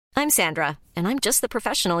I'm Sandra, and I'm just the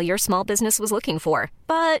professional your small business was looking for.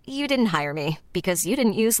 But you didn't hire me because you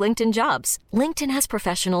didn't use LinkedIn Jobs. LinkedIn has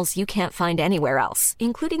professionals you can't find anywhere else,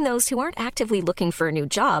 including those who aren't actively looking for a new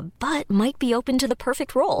job, but might be open to the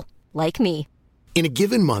perfect role, like me. In a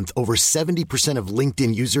given month, over 70% of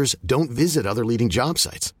LinkedIn users don't visit other leading job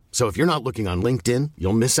sites. So if you're not looking on LinkedIn,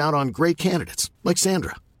 you'll miss out on great candidates like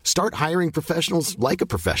Sandra. Start hiring professionals like a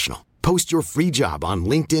professional. Post your free job on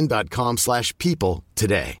linkedin.com/people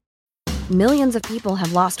today. Millions of people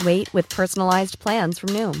have lost weight with personalized plans from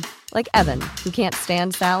Noom. Like Evan, who can't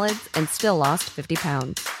stand salads and still lost 50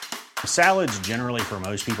 pounds. Salads generally for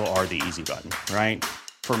most people are the easy button, right?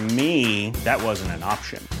 For me, that wasn't an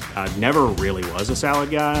option. I never really was a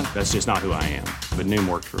salad guy. That's just not who I am. But Noom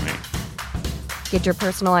worked for me. Get your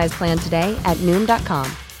personalized plan today at Noom.com.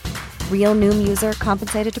 Real Noom user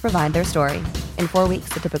compensated to provide their story. In 4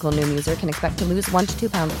 weeks, the typical Noom user can expect to lose 1 to 2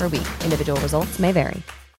 pounds per week. Individual results may vary.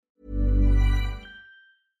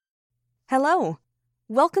 Hello.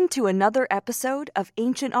 Welcome to another episode of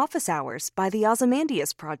Ancient Office Hours by the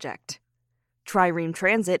Ozymandias Project. Trireme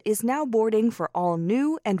Transit is now boarding for all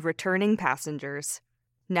new and returning passengers.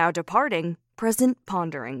 Now departing, present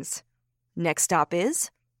ponderings. Next stop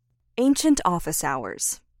is Ancient Office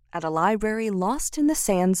Hours at a library lost in the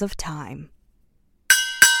sands of time.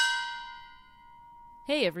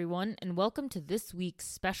 Hey everyone, and welcome to this week's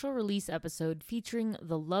special release episode featuring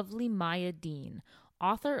the lovely Maya Dean,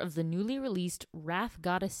 author of the newly released Wrath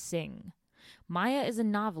Goddess Sing. Maya is a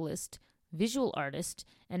novelist, visual artist,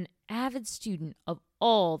 and avid student of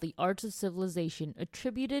all the arts of civilization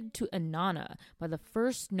attributed to Inanna by the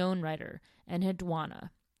first known writer, Enheduanna.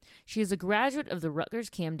 She is a graduate of the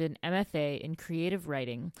Rutgers-Camden MFA in Creative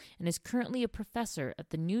Writing and is currently a professor at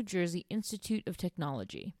the New Jersey Institute of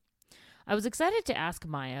Technology. I was excited to ask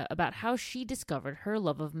Maya about how she discovered her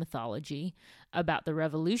love of mythology, about the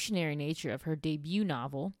revolutionary nature of her debut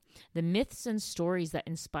novel, the myths and stories that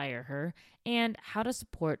inspire her, and how to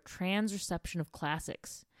support trans reception of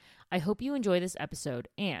classics. I hope you enjoy this episode,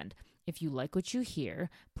 and if you like what you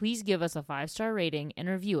hear, please give us a 5-star rating and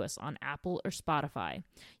review us on Apple or Spotify.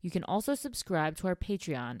 You can also subscribe to our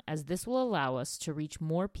Patreon, as this will allow us to reach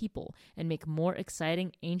more people and make more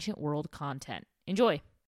exciting ancient world content. Enjoy!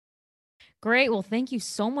 Great. Well, thank you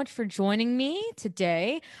so much for joining me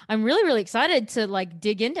today. I'm really, really excited to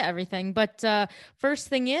dig into everything. But first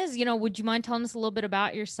thing is, would you mind telling us a little bit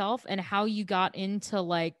about yourself and how you got into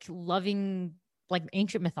loving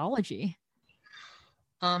ancient mythology?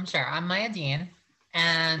 Sure. I'm Maya Dean,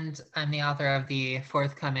 and I'm the author of the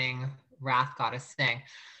forthcoming Wrath Goddess Sing.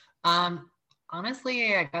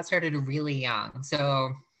 Honestly, I got started really young.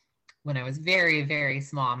 So when I was very, very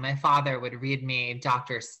small, my father would read me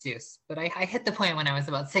Dr. Seuss. But I hit the point when I was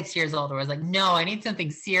about 6 years old where I was like, no, I need something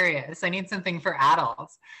serious. I need something for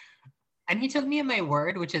adults. And he took me at my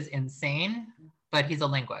word, which is insane, but he's a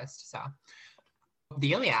linguist. So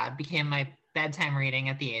the Iliad became my bedtime reading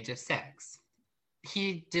at the age of 6.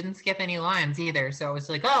 He didn't skip any lines either. So it was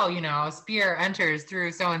like, a spear enters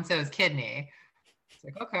through so-and-so's kidney. It's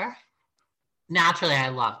like, okay. Naturally, I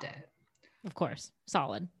loved it. Of course.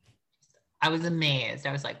 Solid. I was amazed.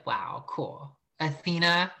 I was like, wow, cool.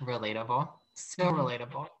 Athena, relatable. So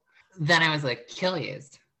relatable. Then I was like,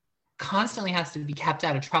 Achilles constantly has to be kept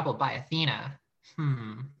out of trouble by Athena.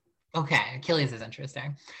 Okay, Achilles is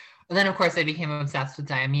interesting. And then, of course, I became obsessed with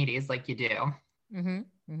Diomedes, like you do. And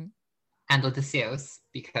with Odysseus,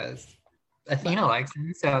 because Athena likes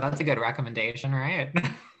him. So that's a good recommendation, right?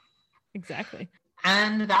 Exactly.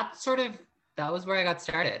 And that was where I got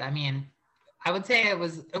started. I mean, I would say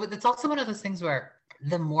it's also one of those things where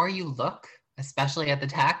the more you look, especially at the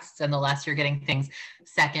text, and the less you're getting things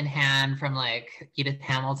secondhand from Edith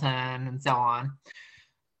Hamilton and so on,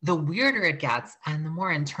 the weirder it gets and the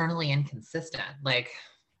more internally inconsistent.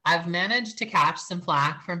 I've managed to catch some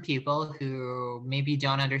flack from people who maybe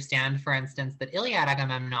don't understand, for instance, that Iliad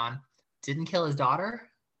Agamemnon didn't kill his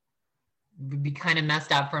daughter. It would be kind of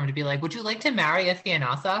messed up for him to be like, would you like to marry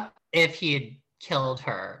Iphianassa? If he had killed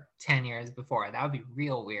her 10 years before, that would be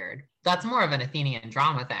real weird. That's more of an Athenian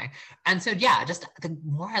drama thing. And so, yeah, just the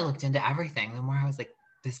more I looked into everything, the more I was like,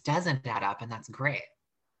 this doesn't add up, and that's great.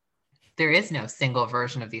 There is no single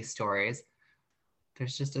version of these stories.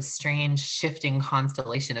 There's just a strange shifting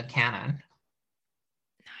constellation of canon.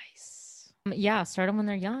 Nice. Yeah, start them when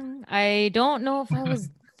they're young. I don't know if I was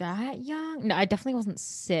that young. No, I definitely wasn't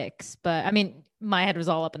 6, but I mean, my head was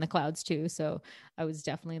all up in the clouds too. So I was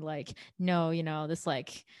definitely like, no, this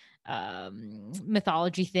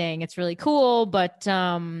mythology thing, it's really cool. But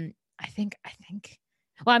I think,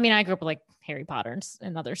 well, I mean, I grew up with Harry Potter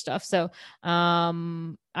and other stuff. So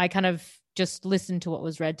I kind of just listened to what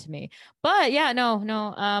was read to me. But yeah,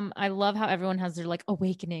 no. I love how everyone has their like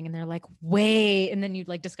awakening and they're like, wait, and then you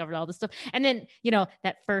like discovered all this stuff. And then,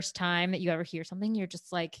 that first time that you ever hear something, you're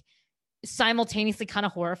just like simultaneously kind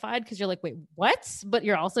of horrified because you're like, wait, what? But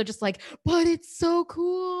you're also just like, but it's so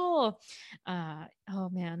cool. Oh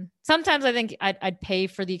man. Sometimes I think I'd pay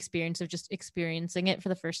for the experience of just experiencing it for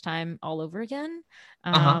the first time all over again.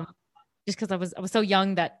 Just because I was so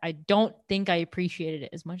young that I don't think I appreciated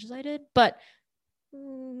it as much as I did, but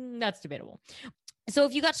that's debatable. So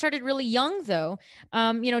if you got started really young though,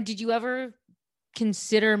 did you ever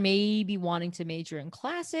consider maybe wanting to major in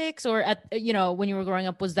classics, or when you were growing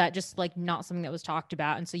up, was that just like not something that was talked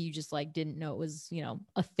about? And so you just like didn't know it was,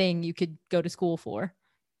 a thing you could go to school for?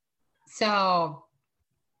 So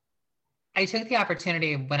I took the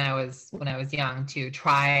opportunity when I was young to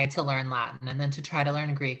try to learn Latin and then to try to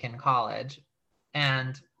learn Greek in college.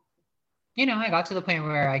 And, I got to the point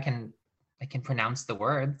where I can pronounce the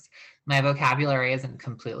words. My vocabulary isn't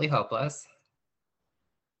completely hopeless.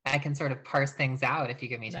 I can sort of parse things out if you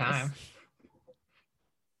give me time.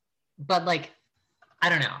 But like, I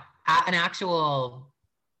don't know, an actual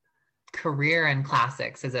career in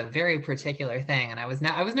classics is a very particular thing. And I was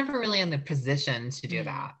never really in the position to do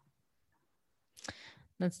that.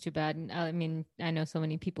 That's too bad. I mean, I know so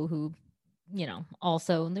many people who,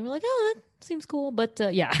 also, and they were like, oh, that seems cool. But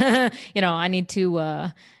yeah, I need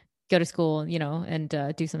to go to school,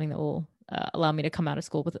 and do something that will allow me to come out of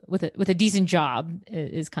school with a decent job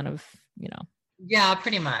is kind of, Yeah,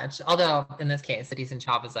 pretty much. Although in this case, a decent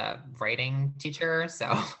job is a writing teacher. So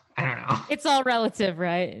I don't know. It's all relative,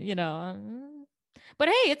 right? But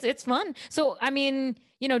hey, it's fun. So, I mean,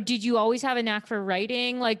 did you always have a knack for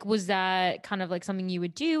writing? Like, was that kind of like something you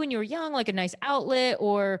would do when you were young, like a nice outlet?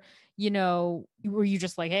 Or, were you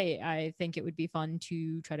just like, hey, I think it would be fun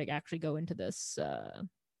to try to actually go into this,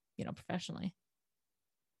 professionally?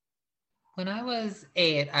 When I was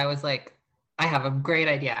 8, I was like, I have a great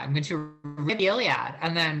idea. I'm going to read the Iliad.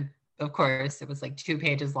 And then, of course, it was like 2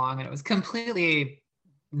 pages long and it was completely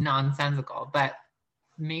nonsensical. But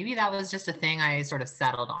maybe that was just a thing I sort of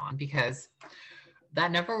settled on because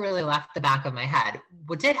that never really left the back of my head.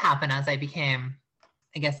 What did happen as I became,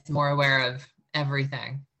 I guess, more aware of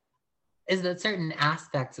everything is that certain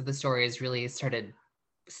aspects of the stories really started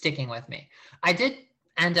sticking with me. I did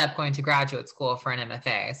end up going to graduate school for an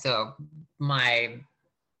MFA. So my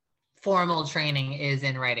formal training is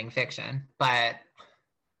in writing fiction, but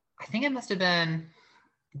I think it must have been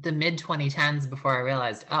the mid 2010s before I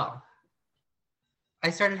realized, I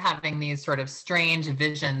started having these sort of strange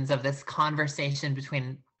visions of this conversation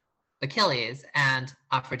between Achilles and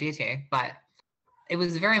Aphrodite, but it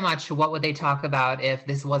was very much what would they talk about if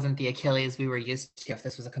this wasn't the Achilles we were used to, if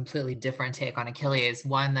this was a completely different take on Achilles,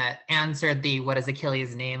 one that answered the what is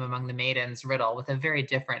Achilles' name among the maidens riddle with a very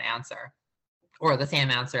different answer, or the same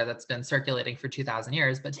answer that's been circulating for 2,000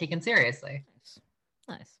 years, but taken seriously.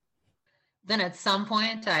 Nice. Then at some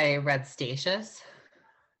point I read Statius,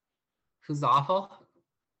 who's awful.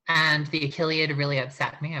 And the Achilleid really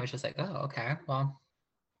upset me. I was just like, oh, okay, well,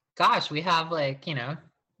 gosh, we have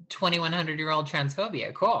 2,100-year-old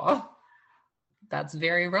transphobia. Cool. That's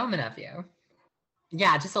very Roman of you.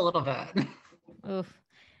 Yeah, just a little bit. Oof.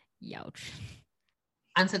 Youch.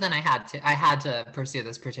 And so then I had to pursue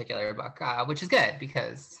this particular book, which is good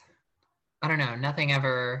because, I don't know,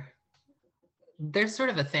 there's sort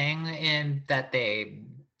of a thing in that they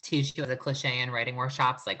teach you as a cliche in writing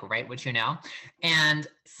workshops, like write what you know, and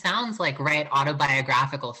sounds like write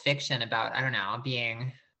autobiographical fiction about, I don't know,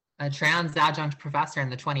 being a trans adjunct professor in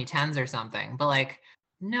the 2010s or something. But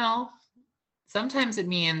no, sometimes it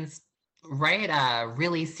means write a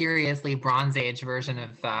really seriously Bronze Age version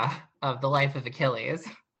of the life of Achilles,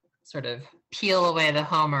 sort of peel away the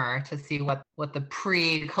Homer to see what the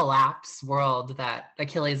pre-collapse world that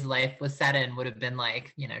Achilles' life was set in would have been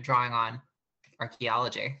like, drawing on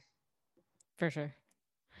archaeology. For sure.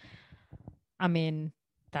 I mean,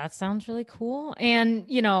 that sounds really cool. And,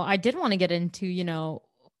 I did want to get into,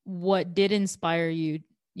 what did inspire you,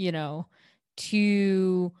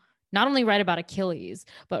 to not only write about Achilles,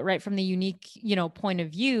 but write from the unique, point of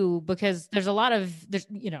view, because there's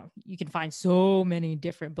you can find so many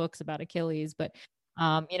different books about Achilles, but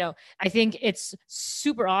I think it's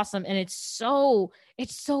super awesome. And it's so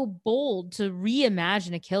bold to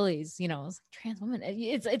reimagine Achilles, as a trans woman.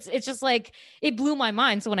 It's just like, it blew my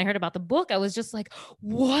mind. So when I heard about the book, I was just like,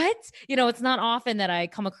 what? It's not often that I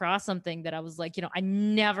come across something that I was like, I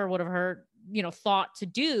never would have heard, thought to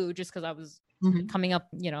do just because I was coming up,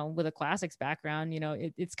 with a classics background.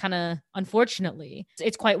 It's kind of, unfortunately,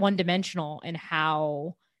 it's quite one dimensional in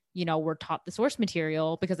how were taught the source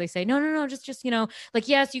material, because they say, no, just, like,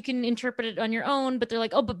 yes, you can interpret it on your own, but they're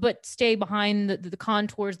like, oh, but stay behind the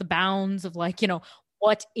contours, the bounds of like,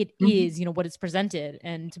 what it is, what it's presented.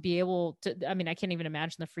 And to be able to, I mean, I can't even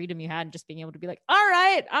imagine the freedom you had in just being able to be like, all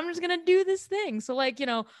right, I'm just going to do this thing. So like,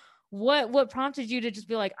 what prompted you to just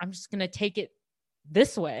be like, I'm just going to take it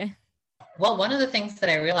this way? Well, one of the things that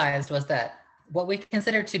I realized was that what we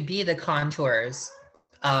consider to be the contours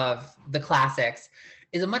of the classics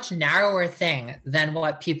is a much narrower thing than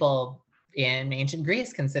what people in ancient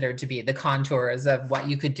Greece considered to be the contours of what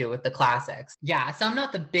you could do with the classics. Yeah, so I'm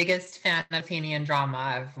not the biggest fan of Athenian drama.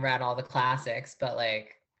 I've read all the classics, but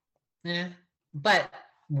like, But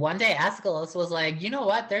one day Aeschylus was like, you know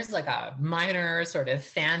what? There's like a minor sort of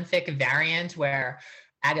fanfic variant where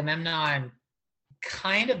Agamemnon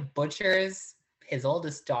kind of butchers his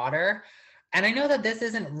oldest daughter. And I know that this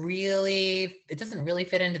it doesn't really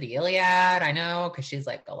fit into the Iliad. I know, because she's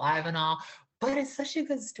like alive and all, but it's such a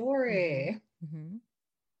good story. Mm-hmm.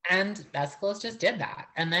 And Aeschylus just did that.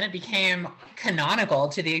 And then it became canonical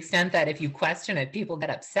to the extent that if you question it, people get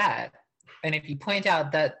upset. And if you point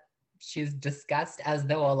out that she's discussed as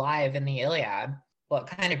though alive in the Iliad, well, it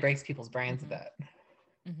kind of breaks people's brains a bit.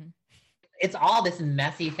 Mm-hmm. It's all this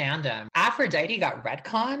messy fandom. Aphrodite got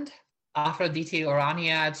retconned. Aphrodite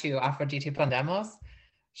Urania to Aphrodite Pandemos.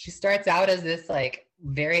 She starts out as this like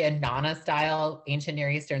very Inanna style ancient Near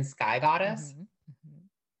Eastern sky goddess.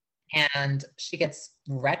 And she gets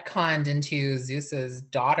retconned into Zeus's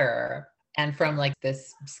daughter, and from like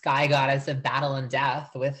this sky goddess of battle and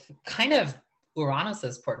death with kind of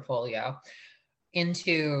Uranus's portfolio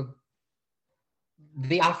into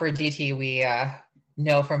the Aphrodite we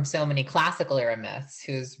know from so many classical era myths,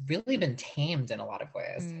 who's really been tamed in a lot of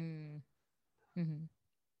ways. Mm-hmm.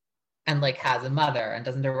 And like has a mother and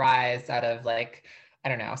doesn't arise out of like, I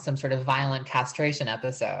don't know, some sort of violent castration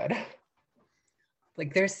episode.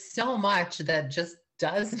 Like there's so much that just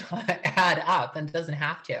does not add up and doesn't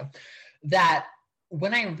have to. That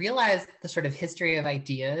when I realized the sort of history of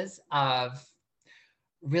ideas of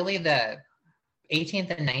really the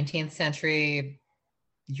 18th and 19th century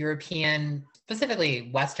European, specifically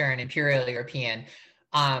Western Imperial European,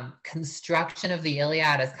 construction of the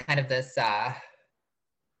Iliad as kind of this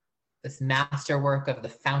masterwork of the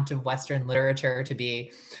fount of Western literature to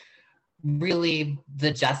be really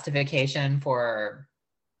the justification for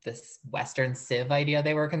this Western civ idea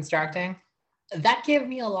they were constructing, that gave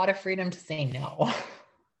me a lot of freedom to say no.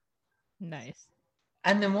 Nice.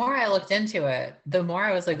 And the more I looked into it, the more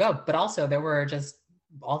I was like, oh, but also there were just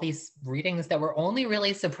all these readings that were only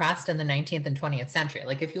really suppressed in the 19th and 20th century.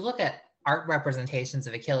 Like if you look at art representations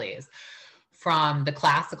of Achilles from the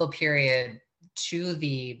classical period to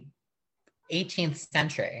the 18th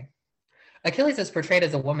century, Achilles is portrayed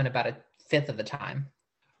as a woman about a fifth of the time.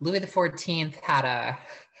 Louis XIV had a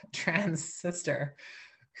trans sister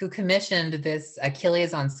who commissioned this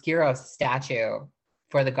Achilles on Skyros statue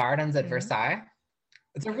for the gardens at Versailles.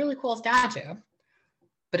 It's a really cool statue,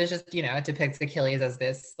 but it's just, it depicts Achilles as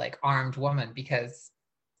this like armed woman, because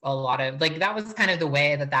a lot of like, that was kind of the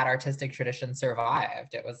way that artistic tradition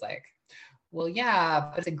survived. It was like, well, yeah,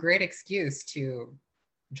 but it's a great excuse to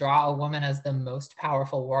draw a woman as the most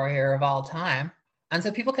powerful warrior of all time. And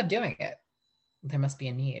so people kept doing it. There must be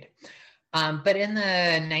a need. But in the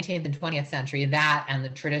 19th and 20th century, that and the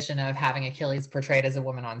tradition of having Achilles portrayed as a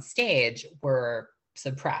woman on stage were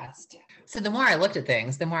suppressed. So the more I looked at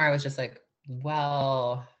things, the more I was just like,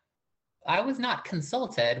 well, I was not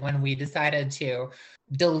consulted when we decided to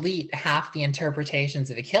delete half the interpretations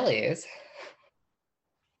of Achilles.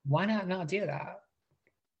 Why not do that?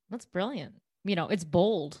 That's brilliant. It's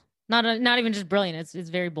bold. Not even just brilliant. It's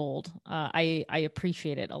very bold. I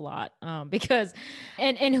appreciate it a lot because,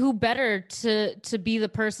 and who better to be the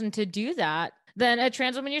person to do that than a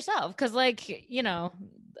trans woman yourself? Because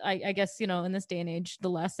I guess, in this day and age, the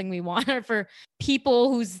last thing we want are for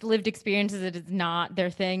people whose lived experiences it is not their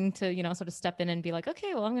thing to, sort of step in and be like,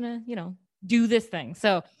 okay, well, I'm going to, do this thing.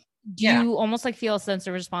 So do you almost like feel a sense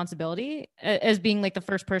of responsibility as being like the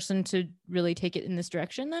first person to really take it in this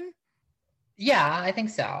direction then? Yeah, I think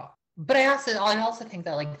so. But I also think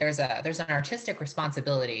that like there's an artistic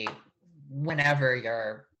responsibility whenever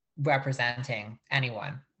you're representing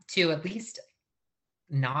anyone to at least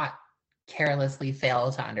not carelessly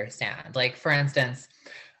fail to understand. Like for instance,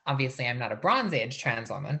 obviously I'm not a Bronze Age trans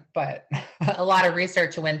woman, but a lot of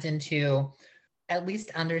research went into at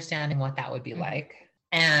least understanding what that would be like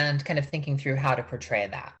and kind of thinking through how to portray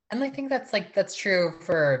that. And I think that's true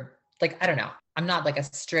for like, I don't know. I'm not like a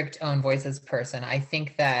strict own voices person. I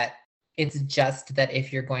think that It's just that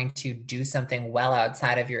if you're going to do something well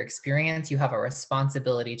outside of your experience, you have a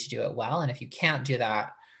responsibility to do it well. And if you can't do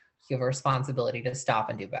that, you have a responsibility to stop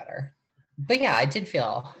and do better. But yeah, I did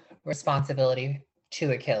feel responsibility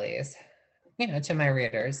to Achilles, to my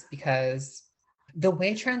readers, because the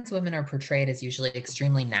way trans women are portrayed is usually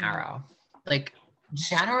extremely narrow. Like,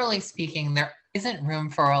 generally speaking, there isn't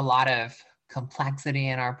room for a lot of complexity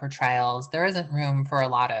in our portrayals. There isn't room for a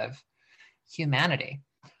lot of humanity.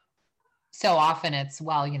 So often it's,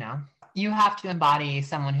 well, you have to embody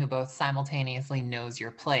someone who both simultaneously knows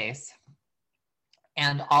your place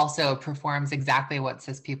and also performs exactly what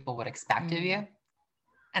cis people would expect of you.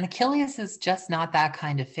 And Achilles is just not that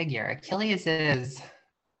kind of figure. Achilles is,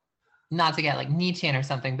 not to get like Nietzschean or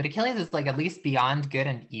something, but Achilles is like at least beyond good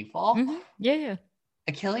and evil. Mm-hmm. Yeah.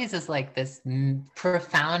 Achilles is like this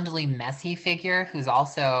profoundly messy figure who's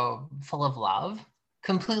also full of love,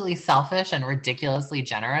 completely selfish and ridiculously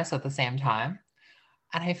generous at the same time.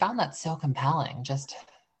 And I found that so compelling, just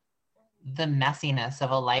the messiness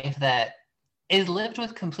of a life that is lived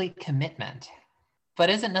with complete commitment, but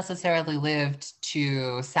isn't necessarily lived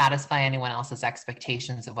to satisfy anyone else's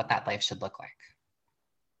expectations of what that life should look like.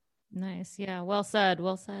 Nice. Yeah. Well said.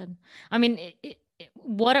 Well said. I mean,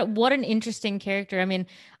 what an interesting character. I mean,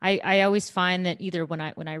 I always find that either when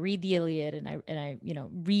I read the Iliad and I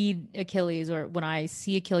read Achilles, or when I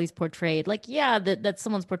see Achilles portrayed, like, yeah, that's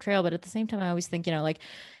someone's portrayal, but at the same time I always think, like,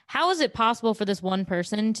 how is it possible for this one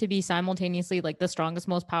person to be simultaneously like the strongest,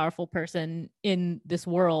 most powerful person in this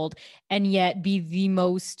world and yet be the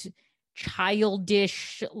most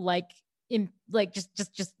childish,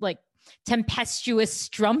 just like tempestuous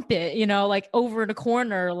strumpet, like over in a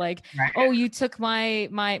corner, like, right. Oh, you took my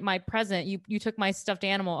present, you took my stuffed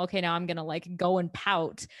animal, okay, now I'm gonna like go and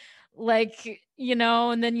pout, like,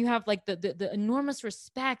 and then you have like the enormous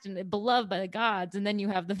respect and beloved by the gods, and then you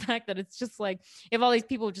have the fact that it's just like, if all these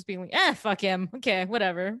people just being like, fuck him, okay,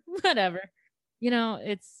 whatever,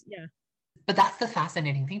 it's, yeah. But that's the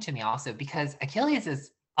fascinating thing to me also, because Achilles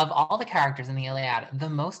is, of all the characters in the Iliad, the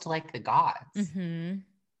most like the gods. Mm-hmm.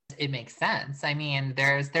 It makes sense. I mean,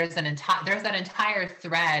 there's that entire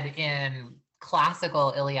thread in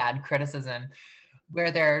classical Iliad criticism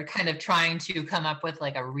where they're kind of trying to come up with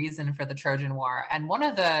like a reason for the Trojan War. And one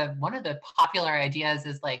of the popular ideas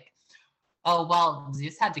is like, oh, well,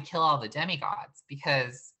 Zeus had to kill all the demigods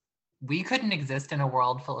because we couldn't exist in a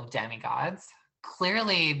world full of demigods.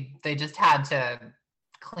 Clearly, they just had to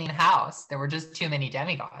clean house. There were just too many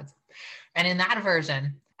demigods. And in that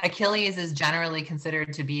version, Achilles is generally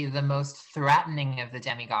considered to be the most threatening of the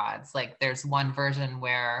demigods. Like, there's one version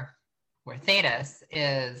where Thetis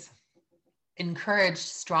is encouraged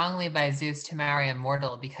strongly by Zeus to marry a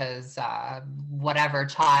mortal because whatever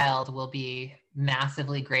child will be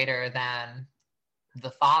massively greater than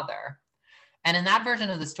the father. And in that version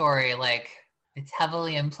of the story, like, it's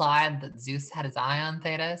heavily implied that Zeus had his eye on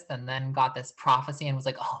Thetis and then got this prophecy and was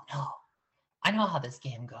like, oh no, I know how this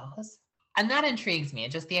game goes. And that intrigues me,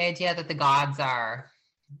 just the idea that the gods are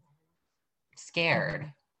scared,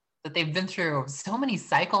 that they've been through so many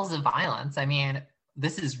cycles of violence. I mean,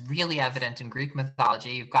 this is really evident in Greek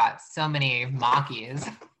mythology. You've got so many Makis.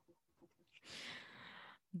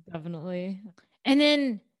 Definitely. And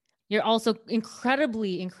then you're also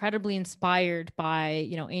incredibly, incredibly inspired by,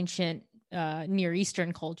 ancient Near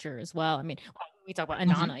Eastern culture as well. I mean, we talk about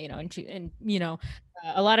Inanna, and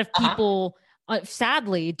a lot of people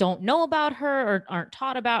sadly don't know about her or aren't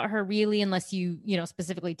taught about her really, unless you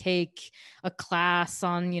specifically take a class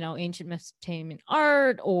on, ancient Mesopotamian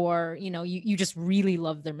art, or, you just really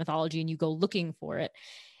love their mythology and you go looking for it.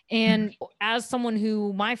 And as someone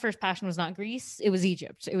who, my first passion was not Greece, it was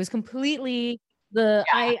Egypt. It was completely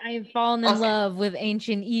I have fallen in love with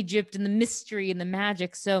ancient Egypt and the mystery and the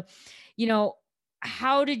magic. So,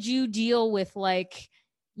 how did you deal with like,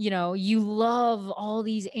 you love all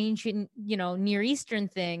these ancient, Near Eastern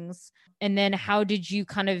things. And then how did you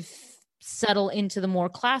kind of settle into the more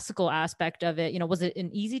classical aspect of it? Was it an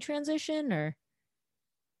easy transition or?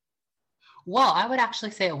 Well, I would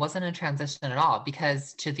actually say it wasn't a transition at all,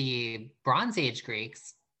 because to the Bronze Age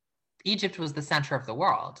Greeks, Egypt was the center of the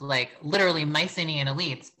world. Like, literally, Mycenaean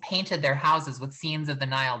elites painted their houses with scenes of the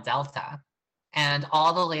Nile Delta. And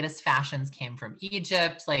all the latest fashions came from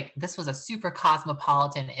Egypt. Like, this was a super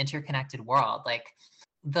cosmopolitan, interconnected world. Like,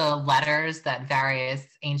 the letters that various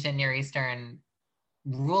ancient Near Eastern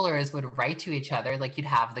rulers would write to each other, like, you'd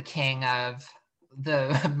have the king of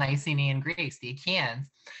the Mycenaean Greeks, the Achaeans,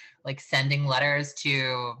 like sending letters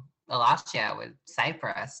to Elastia with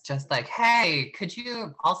Cyprus, just like, hey,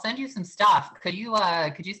 I'll send you some stuff. Could you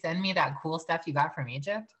send me that cool stuff you got from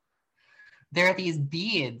Egypt? There are these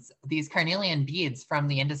beads, these carnelian beads from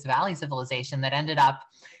the Indus Valley civilization that ended up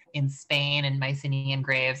in Spain and Mycenaean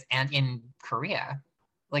graves and in Korea.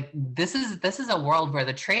 Like this is a world where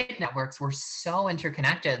the trade networks were so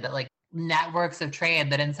interconnected that like networks of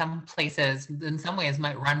trade that in some places, in some ways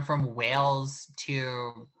might run from Wales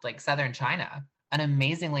to like southern China, an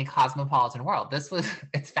amazingly cosmopolitan world.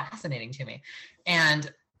 It's fascinating to me.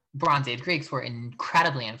 And Bronze Age Greeks were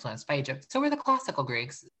incredibly influenced by Egypt. So were the classical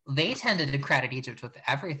Greeks. They tended to credit Egypt with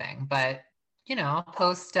everything, but you know,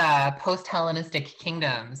 post-Hellenistic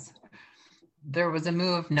kingdoms, there was a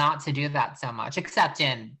move not to do that so much, except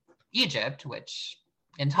in Egypt, which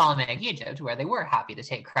in Ptolemaic Egypt, where they were happy to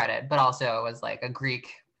take credit, but also was like a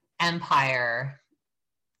Greek empire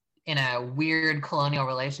in a weird colonial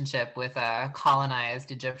relationship with a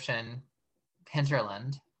colonized Egyptian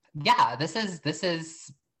hinterland. Yeah, this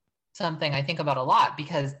is something I think about a lot,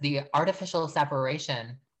 because the artificial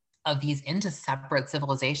separation of these into separate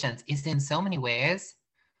civilizations is in so many ways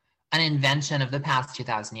an invention of the past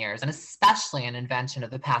 2,000 years, and especially an invention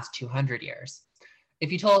of the past 200 years.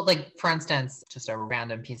 If you told, like, for instance, just a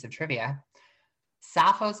random piece of trivia,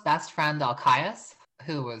 Sappho's best friend Alcaius,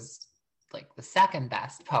 who was like the second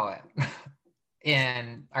best poet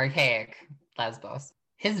in archaic Lesbos,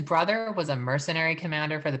 his brother was a mercenary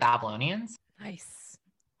commander for the Babylonians. Nice.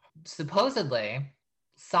 Supposedly,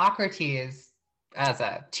 Socrates, as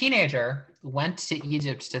a teenager, went to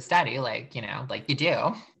Egypt to study, like, you know, like you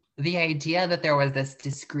do. The idea that there was this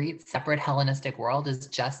discrete, separate Hellenistic world is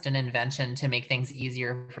just an invention to make things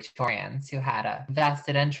easier for Victorians who had a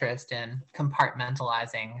vested interest in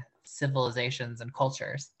compartmentalizing civilizations and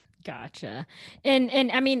cultures. Gotcha.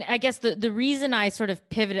 And I mean, I guess the reason I sort of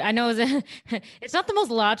pivoted, I know it's not the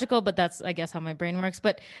most logical, but that's, I guess, how my brain works.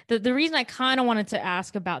 But the reason I kind of wanted to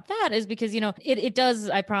ask about that is because, you know, it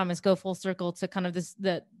does, I promise, go full circle to kind of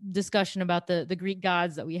the discussion about the Greek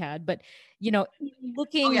gods that we had. But, you know,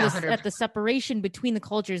 looking at the separation between the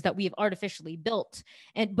cultures that we have artificially built,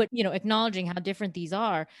 but, you know, acknowledging how different these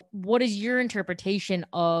are, what is your interpretation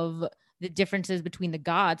of the differences between the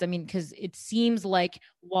gods? I mean, because it seems like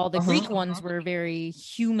while the Greek ones were very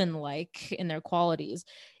human-like in their qualities,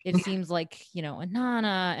 it seems like, you know,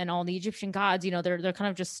 Inanna and all the Egyptian gods, you know, they're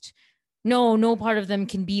kind of just, no part of them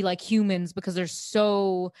can be like humans because they're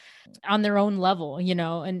so on their own level, you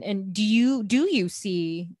know. And do you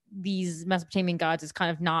see these Mesopotamian gods as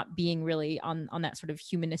kind of not being really on that sort of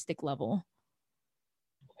humanistic level?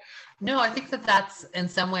 No, I think that's in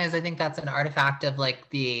some ways, I think that's an artifact of like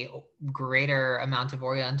the greater amount of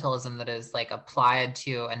Orientalism that is like applied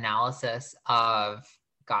to analysis of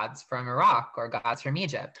gods from Iraq or gods from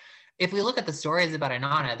Egypt. If we look at the stories about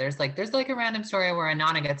Inanna, there's like a random story where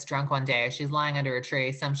Inanna gets drunk one day. She's lying under a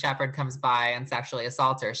tree. Some shepherd comes by and sexually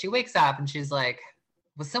assaults her. She wakes up and she's like,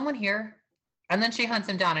 was someone here? And then she hunts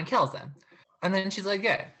him down and kills him. And then she's like,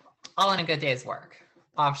 good, all in a good day's work.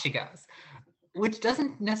 Off she goes. Which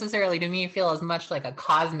doesn't necessarily, to me, feel as much like a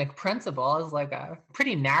cosmic principle as like a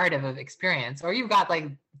pretty narrative of experience. Or you've got like,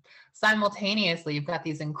 simultaneously, you've got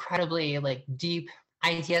these incredibly like deep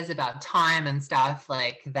ideas about time and stuff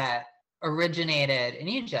like that originated in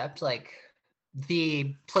Egypt. Like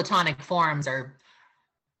the Platonic forms are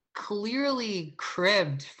clearly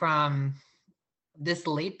cribbed from this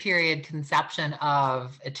late period conception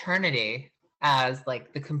of eternity as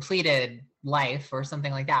like the completed life or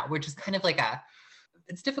something like that, which is kind of like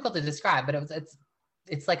it's difficult to describe, but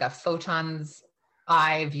it's like a photon's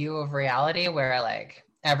eye view of reality, where like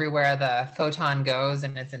everywhere the photon goes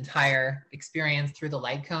and its entire experience through the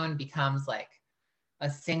light cone becomes like a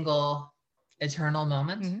single eternal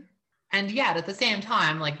moment. Mm-hmm. And yet at the same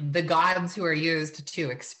time, like the gods who are used to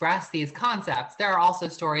express these concepts, there are also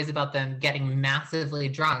stories about them getting massively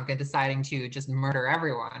drunk and deciding to just murder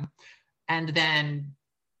everyone. And then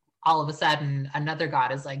all of a sudden another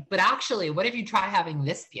god is like, but actually, what if you try having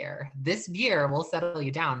this beer? This beer will settle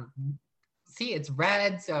you down. See, it's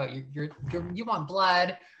red, so you want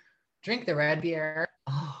blood. Drink the red beer.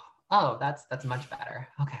 Oh, that's much better.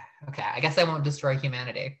 Okay. I guess I won't destroy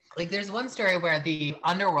humanity. Like there's one story where the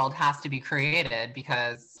underworld has to be created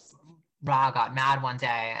because Ra got mad one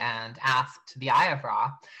day and asked the Eye of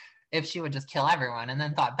Ra if she would just kill everyone, and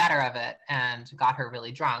then thought better of it and got her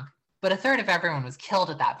really drunk. But a third of everyone was killed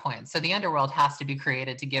at that point. So the underworld has to be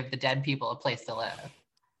created to give the dead people a place to live.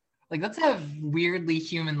 Like that's a weirdly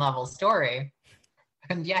human level story.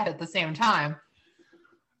 And yet at the same time,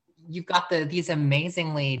 you've got these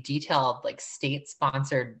amazingly detailed, like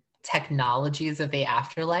state-sponsored technologies of the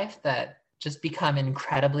afterlife that just become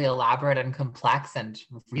incredibly elaborate and complex and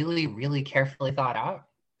really, really carefully thought out.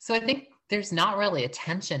 So I think there's not really a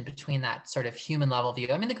tension between that sort of human level view.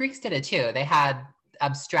 I mean, the Greeks did it too. They had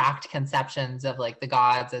abstract conceptions of like the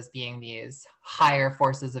gods as being these higher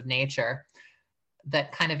forces of nature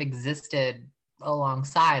that kind of existed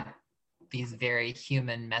alongside these very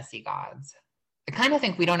human, messy gods. I kind of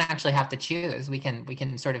think we don't actually have to choose. We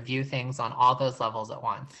can sort of view things on all those levels at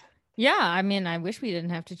once. Yeah, I mean, I wish we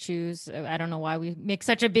didn't have to choose. I don't know why we make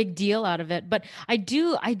such a big deal out of it, but I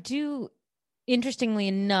do, interestingly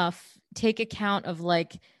enough, take account of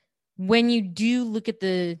like when you do look at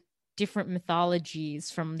the different mythologies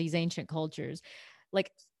from these ancient cultures,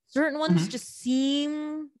 like certain ones just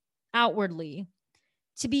seem outwardly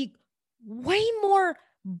to be way more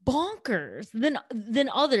bonkers than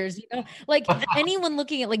others, you know, like anyone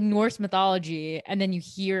looking at like Norse mythology and then you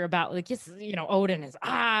hear about like, yes, you know, Odin is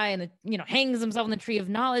and you know, hangs himself in the tree of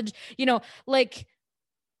knowledge, you know, like,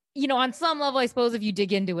 you know, on some level, I suppose if you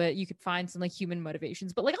dig into it, you could find some like human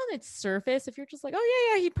motivations, but like on its surface, if you're just like,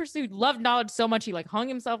 oh yeah, he loved knowledge so much, he like hung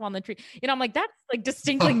himself on the tree, you know, I'm like, that's like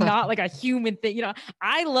distinctly not like a human thing. You know,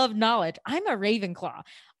 I love knowledge. I'm a Ravenclaw.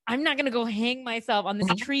 I'm not going to go hang myself on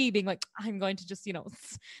this tree being like, I'm going to just, you know,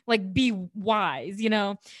 like be wise, you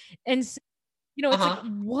know? And, so, you know, it's like,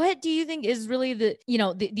 what do you think is really the, you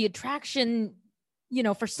know, the attraction, you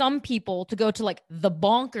know, for some people to go to like the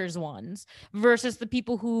bonkers ones versus the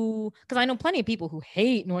people who, because I know plenty of people who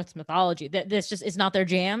hate Norse mythology, that this just is not their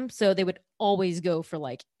jam. So they would always go for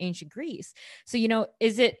like ancient Greece. So, you know,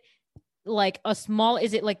 is it like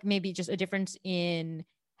is it like maybe just a difference in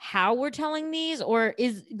how we're telling these, or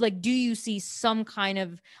is like, do you see some kind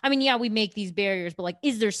of, I mean, yeah, we make these barriers, but like,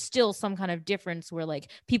 is there still some kind of difference where like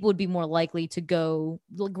people would be more likely to go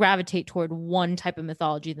gravitate toward one type of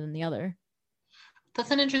mythology than the other? That's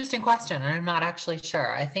an interesting question, and I'm not actually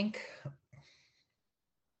sure. I think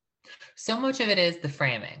so much of it is the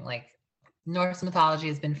framing. Like Norse mythology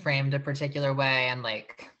has been framed a particular way and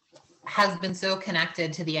like has been so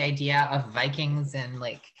connected to the idea of Vikings and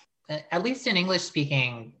like, at least in English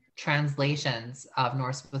speaking translations of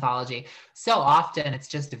Norse mythology, so often it's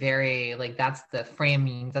just very like, that's the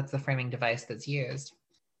framing device that's used.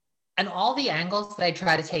 And all the angles that I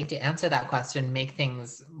try to take to answer that question make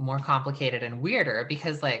things more complicated and weirder,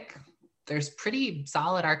 because like there's pretty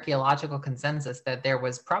solid archaeological consensus that there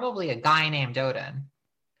was probably a guy named Odin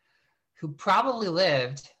who probably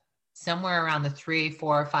lived somewhere around the 300,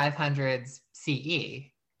 400, 500s CE.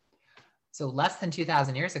 So less than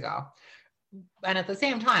 2,000 years ago. And at the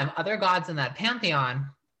same time, other gods in that pantheon,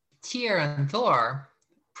 Tyr and Thor,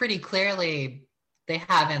 pretty clearly they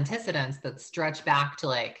have antecedents that stretch back to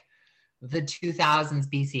like the 2000s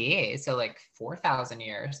BCE, so like 4,000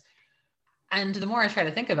 years. And the more I try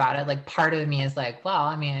to think about it, like part of me is like, well,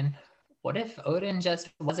 I mean, what if Odin just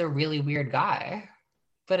was a really weird guy?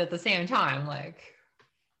 But at the same time, like,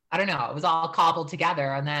 I don't know, it was all cobbled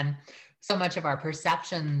together. And then so much of our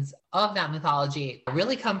perceptions of that mythology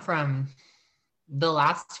really come from the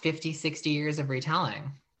last 50, 60 years of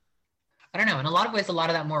retelling. I don't know, in a lot of ways, a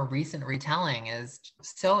lot of that more recent retelling is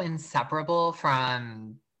so inseparable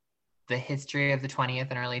from the history of the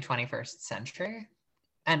 20th and early 21st century.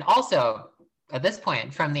 And also, at this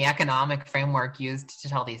point, from the economic framework used to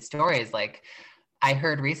tell these stories, like I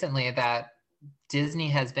heard recently that Disney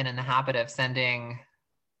has been in the habit of sending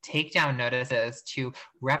takedown notices to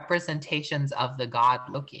representations of the god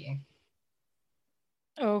Loki.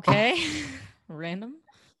 Okay. Random.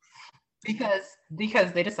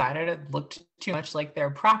 Because they decided it looked too much like their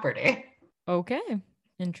property. Okay.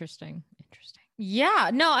 Interesting. Yeah.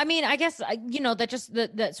 No, I mean, I guess, you know, that just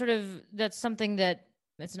that sort of, that's something that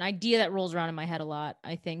it's an idea that rolls around in my head a lot,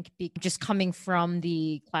 I think, just coming from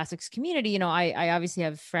the classics community. You know, I obviously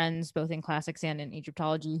have friends both in classics and in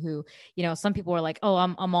Egyptology who, you know, some people are like, oh,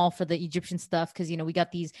 I'm all for the Egyptian stuff because, you know, we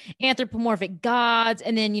got these anthropomorphic gods.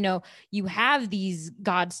 And then, you know, you have these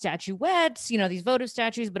god statuettes, you know, these votive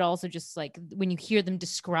statues, but also just like when you hear them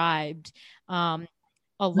described, a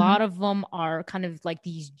lot of them are kind of like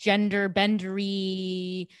these gender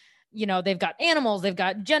bendery, you know, they've got animals, they've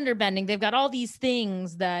got gender bending, they've got all these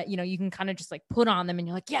things that, you know, you can kind of just like put on them and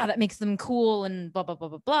you're like, yeah, that makes them cool and blah, blah, blah,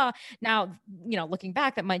 blah, blah. Now, you know, looking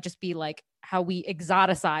back, that might just be like how we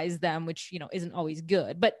exoticize them, which, you know, isn't always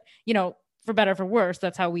good, but, you know, for better, for worse,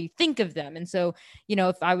 that's how we think of them. And so, you know,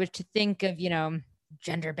 if I was to think of, you know,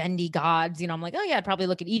 gender bendy gods, you know, I'm like, oh yeah, I'd probably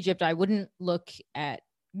look at Egypt. I wouldn't look at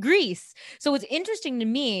Greece. So it's interesting to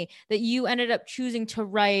me that you ended up choosing to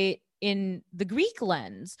write in the Greek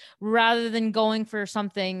lens rather than going for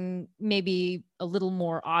something maybe a little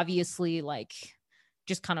more obviously like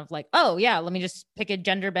just kind of like, oh yeah, let me just pick a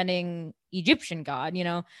gender bending Egyptian god, you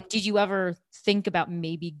know? Did you ever think about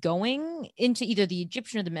maybe going into either the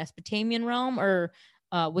Egyptian or the Mesopotamian realm, or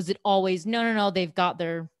was it always, no, they've got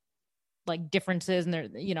their like differences and they're,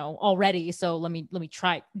 you know, already. So let me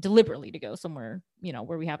try deliberately to go somewhere, you know,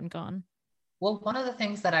 where we haven't gone. Well, one of the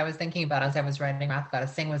things that I was thinking about as I was writing Wrath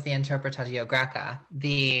Goddess Sing was the Interpretatio Graeca,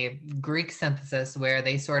 the Greek synthesis, where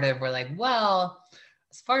they sort of were like, well,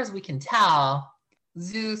 as far as we can tell,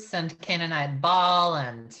 Zeus and Canaanite Baal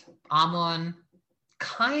and Amun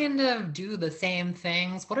kind of do the same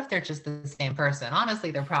things. What if they're just the same person?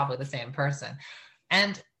 Honestly, they're probably the same person.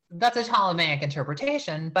 And that's a Ptolemaic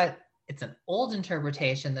interpretation, but it's an old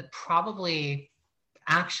interpretation that probably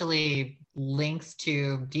actually links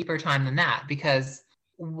to deeper time than that, because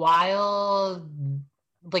while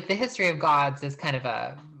like the history of gods is kind of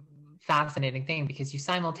a fascinating thing, because you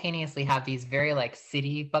simultaneously have these very like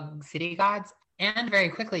city gods, and very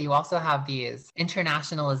quickly you also have these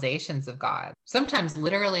internationalizations of gods. Sometimes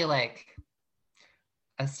literally like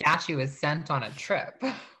a statue is sent on a trip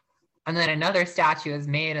and then another statue is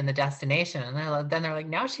made in the destination, and then they're like,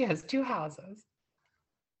 now she has two houses.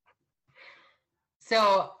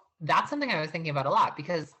 So that's something I was thinking about a lot,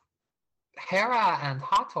 because Hera and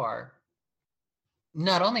Hathor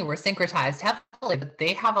not only were syncretized heavily, but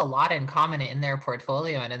they have a lot in common in their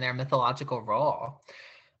portfolio and in their mythological role.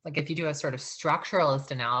 Like if you do a sort of structuralist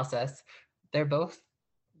analysis, they're both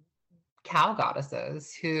cow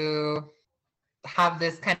goddesses who have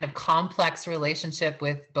this kind of complex relationship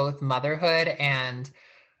with both motherhood and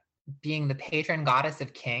being the patron goddess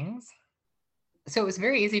of kings. So it was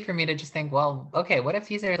very easy for me to just think, well, okay, what if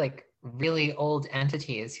these are like really old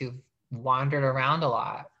entities who've wandered around a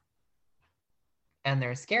lot and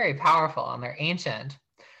they're scary, powerful, and they're ancient,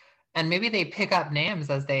 and maybe they pick up names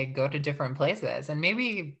as they go to different places, and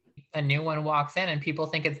maybe a new one walks in and people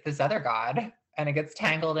think it's this other god and it gets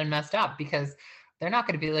tangled and messed up, because they're not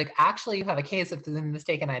going to be like, actually, you have a case of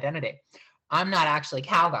mistaken identity. I'm not actually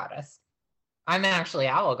cow goddess. I'm actually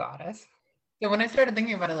owl goddess. So when I started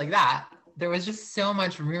thinking about it like that, there was just so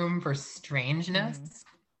much room for strangeness,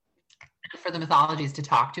 for the mythologies to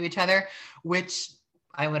talk to each other, which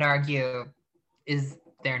I would argue is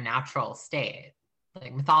their natural state.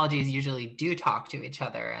 Like mythologies usually do talk to each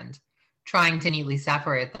other, and trying to neatly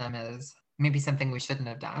separate them is maybe something we shouldn't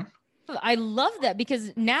have done. I love that,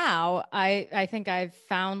 because now I think I've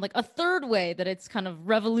found like a third way that it's kind of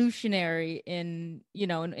revolutionary in, you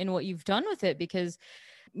know, in what you've done with it, because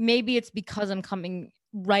maybe it's because I'm coming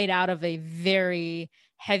right out of a very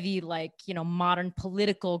heavy, like, you know, modern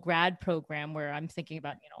political grad program where I'm thinking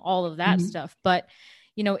about, you know, all of that stuff. But,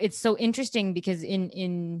 you know, it's so interesting because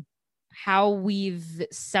in how we've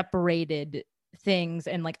separated things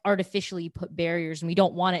and like artificially put barriers, and we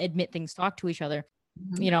don't want to admit things talk to each other.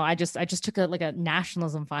 You know, I just took a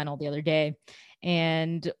nationalism final the other day,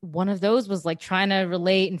 and one of those was like trying to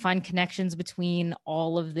relate and find connections between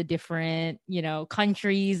all of the different, you know,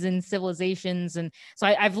 countries and civilizations. And so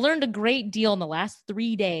I've learned a great deal in the last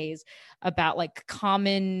 3 days about like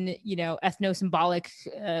common, you know, ethno-symbolic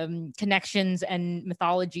connections and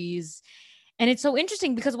mythologies. And it's so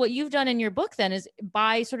interesting because what you've done in your book then is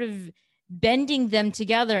by sort of bending them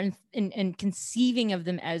together and conceiving of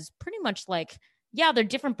them as pretty much like, yeah, they're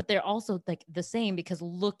different, but they're also like the same, because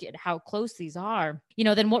look at how close these are. You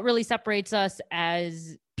know, then what really separates us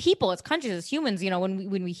as people, as countries, as humans, you know, when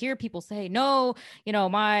we hear people say, no, you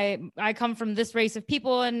know, I come from this race of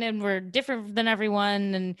people and we're different than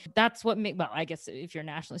everyone. And that's what well, I guess if you're a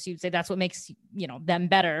nationalist, you'd say that's what makes, you know, them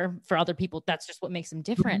better. For other people, that's just what makes them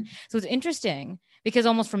different. So it's interesting because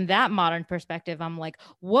almost from that modern perspective, I'm like,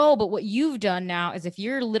 whoa, but what you've done now is if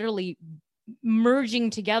you're literally merging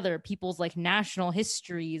together people's like national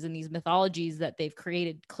histories and these mythologies that they've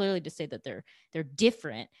created clearly to say that they're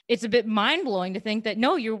different. It's a bit mind-blowing to think that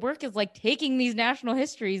no, your work is like taking these national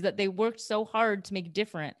histories that they worked so hard to make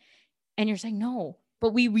different, and you're saying no,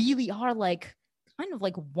 but we really are like kind of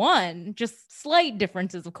like one, just slight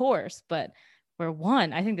differences of course, but we're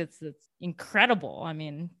one. I think that's incredible. I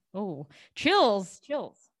mean, oh, chills.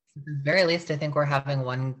 At the very least, I think we're having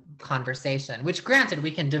one conversation, which granted,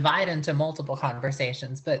 we can divide into multiple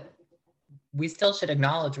conversations, but we still should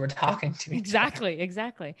acknowledge we're talking to each other.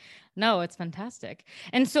 Exactly. No, it's fantastic.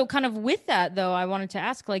 And so kind of with that though, I wanted to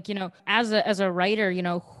ask, like, you know, as a writer, you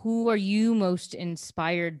know, who are you most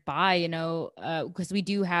inspired by, you know, because we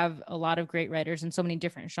do have a lot of great writers in so many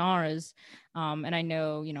different genres. And I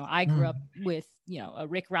know, you know, I grew up with, you know, a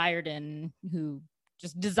Rick Riordan who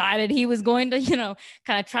just decided he was going to, you know,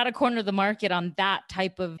 kind of try to corner the market on that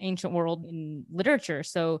type of ancient world in literature.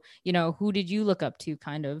 So, you know, who did you look up to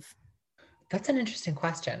kind of? That's an interesting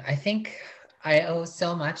question. I think I owe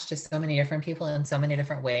so much to so many different people in so many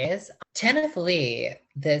different ways. Tanith Lee,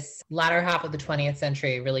 this latter half of the 20th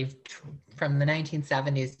century, really from the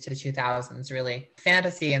 1970s to the 2000s, really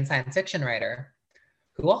fantasy and science fiction writer,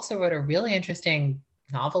 who also wrote a really interesting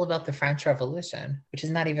novel about the French Revolution, which is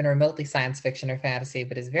not even remotely science fiction or fantasy,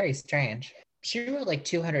 but is very strange. She wrote like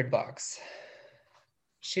 200 books.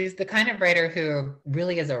 She's the kind of writer who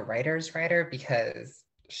really is a writer's writer because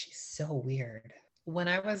she's so weird. When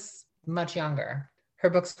I was much younger, her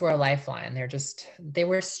books were a lifeline. They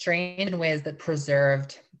were strange in ways that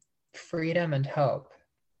preserved freedom and hope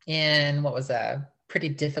in what was a pretty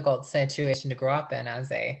difficult situation to grow up in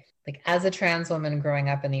as a trans woman growing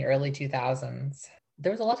up in the early 2000s.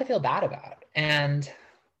 There was a lot to feel bad about. And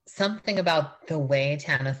something about the way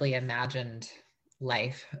Tanith Lee imagined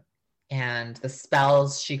life and the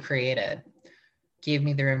spells she created gave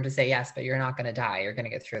me the room to say, yes, but you're not going to die. You're going to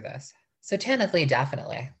get through this. So Tanith Lee,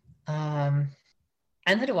 definitely. And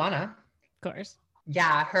the Duana. Of course.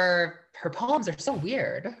 Yeah, her poems are so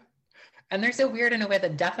weird. And they're so weird in a way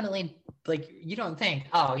that definitely, like, you don't think,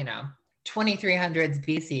 2300s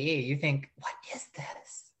BCE. You think, what is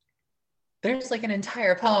this? There's like an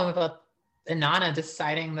entire poem about Inanna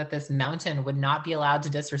deciding that this mountain would not be allowed to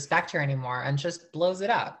disrespect her anymore and just blows it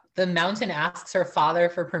up. The mountain asks her father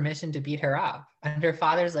for permission to beat her up. And her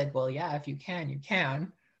father's like, well, yeah, if you can, you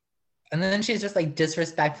can. And then she's just like,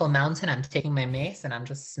 disrespectful mountain, I'm taking my mace and I'm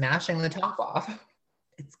just smashing the top off.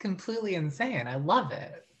 It's completely insane. I love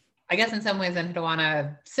it. I guess in some ways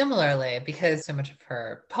Enheduanna similarly, because so much of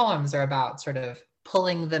her poems are about sort of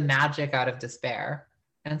pulling the magic out of despair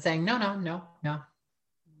and saying, no.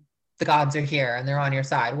 The gods are here and they're on your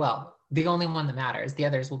side. Well, the only one that matters, the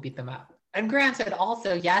others will beat them up. And granted,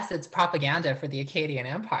 also, yes, it's propaganda for the Akkadian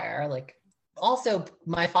Empire. Like, also,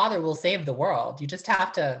 my father will save the world. You just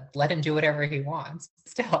have to let him do whatever he wants.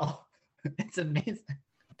 Still, it's amazing.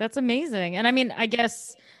 That's amazing. And I mean, I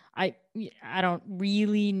guess I don't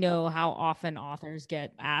really know how often authors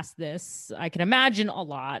get asked this. I can imagine a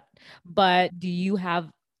lot, but do you have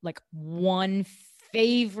like one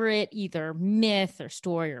favorite either myth or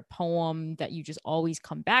story or poem that you just always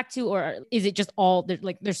come back to? Or is it just all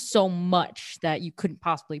there's so much that you couldn't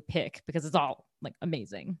possibly pick because it's all like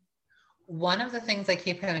amazing? One of the things I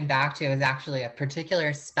keep coming back to is actually a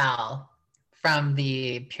particular spell from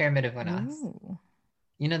the Pyramid of Unas. Ooh.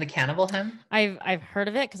 You know the cannibal hymn? I've heard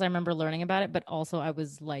of it because I remember learning about it, but also I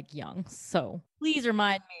was like young. So please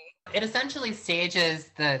remind me. It essentially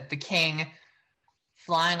stages the king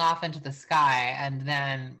flying off into the sky and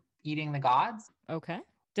then eating the gods. Okay.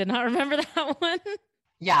 Did not remember that one.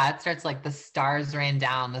 Yeah, it starts like the stars rain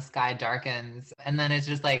down, the sky darkens, and then it's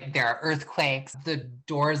just like there are earthquakes, the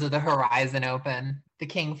doors of the horizon open, the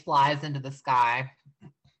king flies into the sky,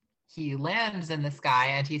 he lands in the sky,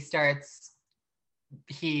 and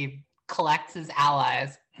he collects his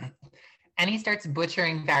allies, and he starts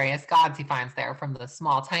butchering various gods he finds there, from the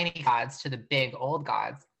small tiny gods to the big old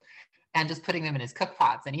gods, and just putting them in his cook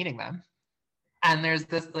pots and eating them. And there's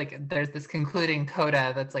this concluding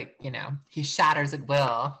coda that's like, he shatters at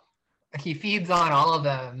will. He feeds on all of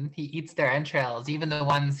them. He eats their entrails, even the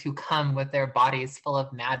ones who come with their bodies full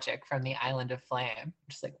of magic from the Island of Flame.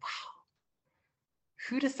 Just like, wow.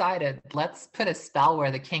 Who decided, let's put a spell where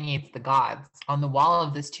the king eats the gods on the wall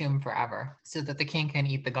of this tomb forever so that the king can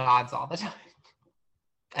eat the gods all the time?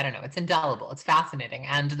 I don't know. It's indelible. It's fascinating.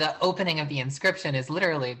 And the opening of the inscription is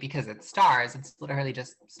literally, because it's stars, it's literally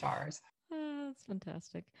just stars. That's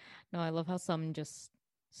fantastic. No, I love how some just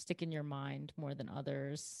stick in your mind more than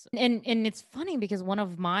others. And it's funny because one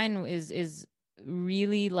of mine is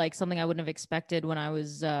really like something I wouldn't have expected when I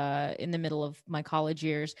was in the middle of my college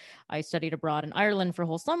years. I studied abroad in Ireland for a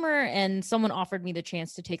whole summer, and someone offered me the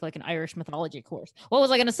chance to take like an Irish mythology course. What was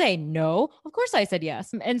I going to say? No, of course I said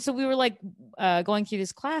yes. And so we were like going through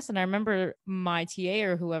this class, and I remember my TA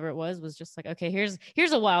or whoever it was just like, okay, here's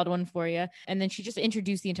a wild one for you. And then she just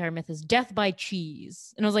introduced the entire myth as death by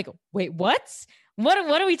cheese. And I was like, wait, what?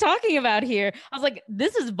 What are we talking about here? I was like,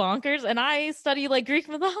 this is bonkers. And I study like Greek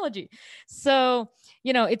mythology. So,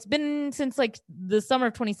 it's been since like the summer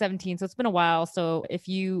of 2017. So it's been a while. So if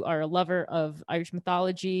you are a lover of Irish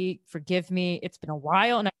mythology, forgive me. It's been a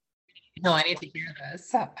while. And I need to hear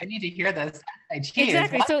this. I need to hear this.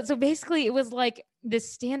 Exactly. So basically it was like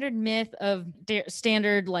this standard myth of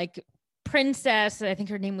standard like princess. I think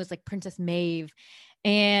her name was like Princess Maeve.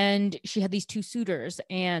 And she had these two suitors,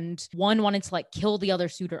 and one wanted to like kill the other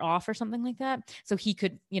suitor off or something like that, so he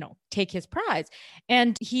could, take his prize.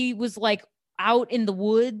 And he was like out in the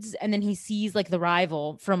woods, and then he sees like the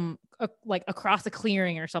rival from like across a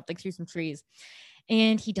clearing or something through some trees.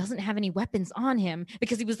 and he doesn't have any weapons on him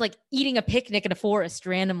because he was like eating a picnic in a forest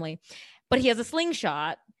randomly, but he has a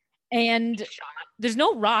slingshot and there's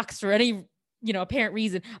no rocks for any, apparent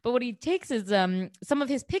reason. But what he takes is some of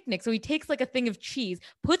his picnic. So he takes like a thing of cheese,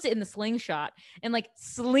 puts it in the slingshot and like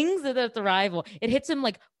slings it at the rival. It hits him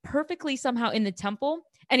like perfectly somehow in the temple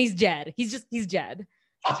and he's dead. He's dead.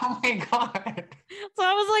 Oh my God. So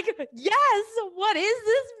I was like, yes, what is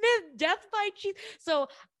this myth? Death by cheese. So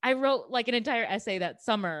I wrote like an entire essay that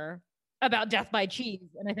summer about death by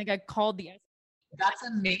cheese. And I think I called the essay. That's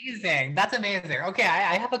amazing. That's amazing. Okay,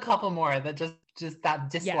 I have a couple more that just that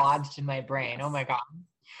dislodged in my brain. Yes. Oh my God.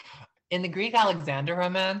 In the Greek Alexander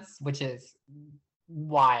romance, which is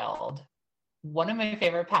wild, one of my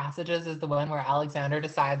favorite passages is the one where Alexander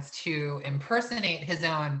decides to impersonate his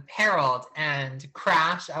own herald and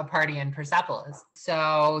crash a party in Persepolis.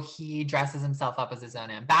 So he dresses himself up as his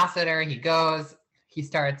own ambassador. He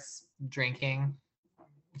starts drinking.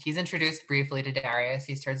 He's introduced briefly to Darius.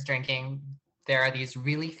 He starts drinking. There are these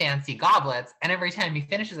really fancy goblets, and every time he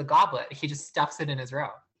finishes a goblet, he just stuffs it in his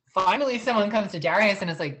robe. Finally, someone comes to Darius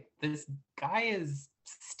and is like, this guy is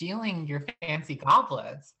stealing your fancy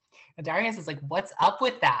goblets. And Darius is like, what's up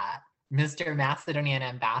with that, Mr. Macedonian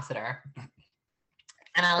ambassador?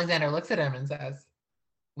 And Alexander looks at him and says,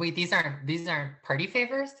 wait, these aren't party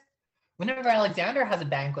favors? Whenever Alexander has a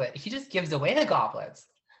banquet, he just gives away the goblets.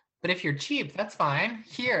 But if you're cheap, that's fine.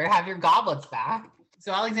 Here, have your goblets back.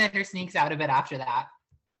 So Alexander sneaks out a bit after that.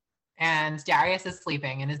 And Darius is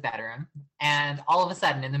sleeping in his bedroom. And all of a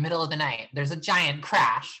sudden, in the middle of the night, there's a giant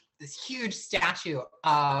crash. This huge statue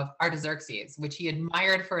of Artaxerxes, which he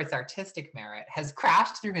admired for its artistic merit, has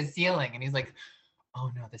crashed through his ceiling. And he's like, oh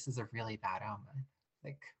no, this is a really bad omen.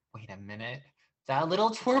 Like, wait a minute. That little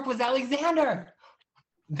twerp was Alexander.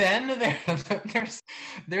 Then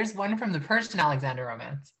there's one from the Persian Alexander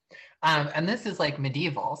romance. And this is like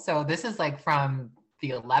medieval. So this is like from the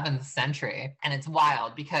 11th century. And it's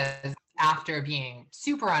wild because after being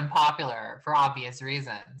super unpopular for obvious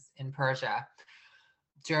reasons in Persia,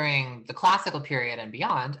 during the classical period and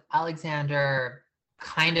beyond, Alexander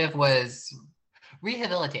kind of was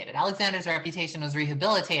rehabilitated. Alexander's reputation was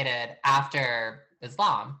rehabilitated after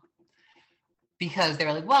Islam because they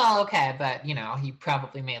were like, well, okay, but he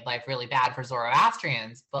probably made life really bad for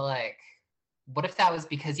Zoroastrians, but like, what if that was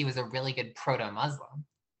because he was a really good proto-Muslim?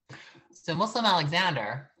 So Muslim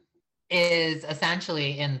Alexander is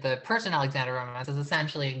essentially, in the Persian Alexander romance, is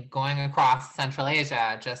essentially going across Central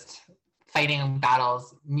Asia, just fighting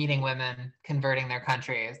battles, meeting women, converting their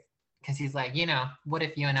countries. Because he's like, what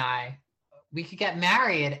if you and we could get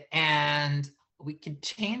married and we could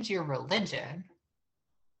change your religion?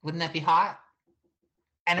 Wouldn't that be hot?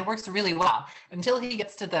 And it works really well until he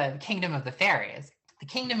gets to the Kingdom of the Fairies. The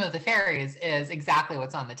Kingdom of the Fairies is exactly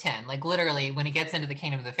what's on the tin. Like literally, when he gets into the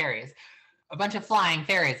Kingdom of the Fairies, a bunch of flying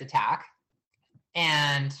fairies attack,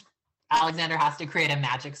 and Alexander has to create a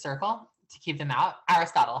magic circle to keep them out.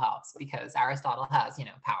 Aristotle helps because Aristotle has,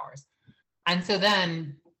 powers. And so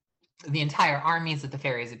then the entire armies of the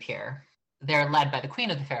fairies appear. They're led by the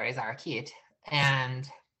Queen of the Fairies, Arakit, and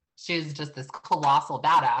she's just this colossal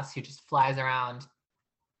badass who just flies around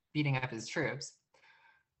beating up his troops.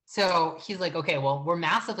 So he's like, okay, well, we're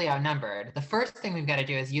massively outnumbered. The first thing we've got to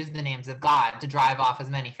do is use the names of God to drive off as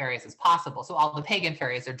many fairies as possible. So all the pagan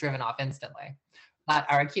fairies are driven off instantly. But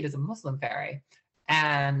Arakit is a Muslim fairy,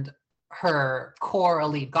 and her core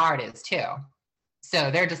elite guard is too.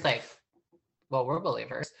 So they're just like, well, we're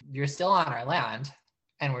believers. You're still on our land,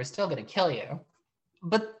 and we're still going to kill you.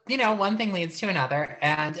 But, one thing leads to another,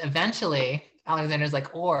 and eventually Alexander's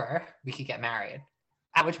like, or we could get married.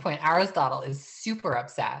 At which point Aristotle is super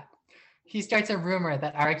upset. He starts a rumor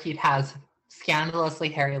that Arakit has scandalously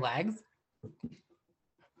hairy legs.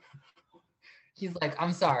 He's like,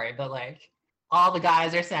 I'm sorry, but like all the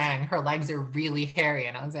guys are saying her legs are really hairy.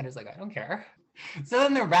 And Alexander's like, I don't care. So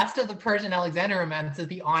then the rest of the Persian Alexander romance is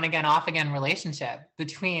the on again, off again relationship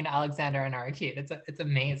between Alexander and Arakit. It's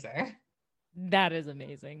amazing. That is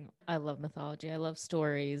amazing. I love mythology. I love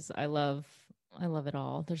stories. I love it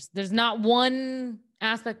all. There's not one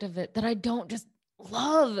aspect of it that I don't just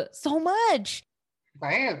love so much.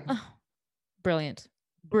 Right. Oh, brilliant.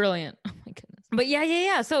 Oh my goodness. But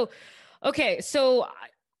yeah. So, okay. So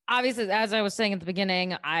obviously, as I was saying at the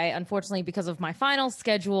beginning, I unfortunately, because of my final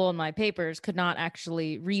schedule and my papers, could not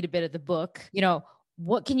actually read a bit of the book.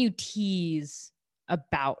 What can you tease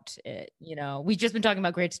about it? We've just been talking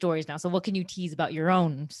about great stories now. So what can you tease about your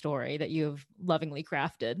own story that you have lovingly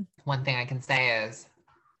crafted? One thing I can say is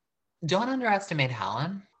don't underestimate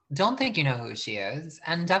Helen. Don't think you know who she is.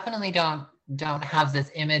 And definitely don't don't have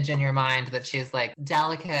this image in your mind that she's like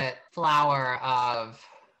delicate flower of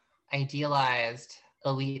idealized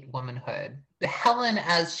elite womanhood. Helen,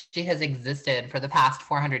 as she has existed for the past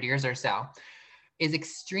 400 years or so, is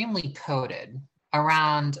extremely coded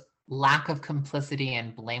around lack of complicity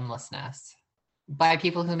and blamelessness by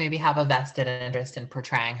people who maybe have a vested interest in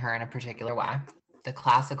portraying her in a particular way. The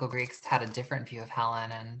classical Greeks had a different view of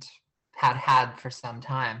Helen and had for some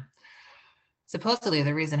time. Supposedly,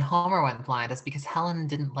 the reason Homer went blind is because Helen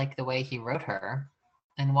didn't like the way he wrote her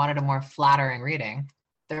and wanted a more flattering reading.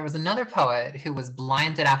 There was another poet who was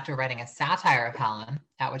blinded after writing a satire of Helen,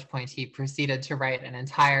 at which point he proceeded to write an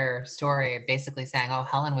entire story basically saying, oh,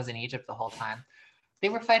 Helen was in Egypt the whole time. They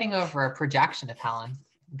were fighting over a projection of Helen.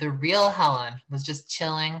 The real Helen was just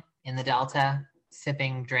chilling in the Delta,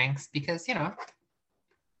 sipping drinks because, you know,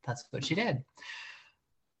 that's what she did.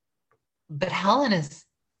 But Helen is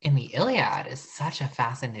in the Iliad is such a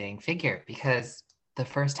fascinating figure because the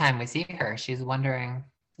first time we see her, she's wondering,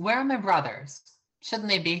 where are my brothers? Shouldn't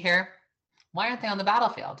they be here? Why aren't they on the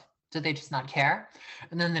battlefield? Did they just not care?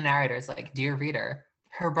 And then the narrator's like, dear reader,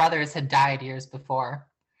 her brothers had died years before.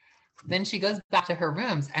 Then she goes back to her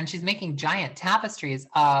rooms and she's making giant tapestries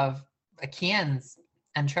of Achaeans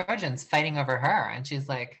and Trojans fighting over her. And she's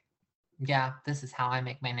like, yeah, this is how I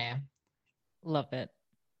make my name. Love it.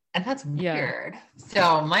 And that's weird.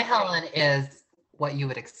 So my Helen is what you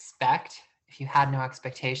would expect if you had no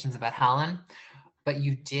expectations about Helen, but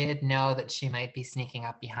you did know that she might be sneaking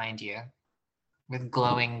up behind you with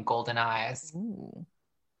glowing golden eyes,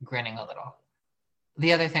 grinning a little.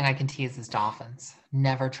 The other thing I can tease is dolphins.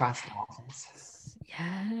 Never trust dolphins.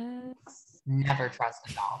 Yes. Never trust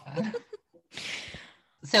a dolphin.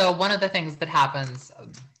 So one of the things that happens,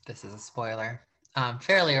 this is a spoiler,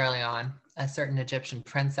 fairly early on, a certain Egyptian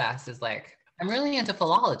princess is like, I'm really into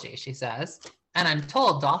philology, she says. And I'm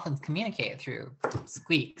told dolphins communicate through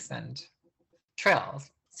squeaks and trills.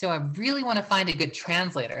 So I really want to find a good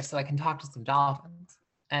translator so I can talk to some dolphins.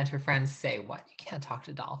 And her friends say, what? You can't talk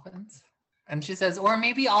to dolphins? And she says, or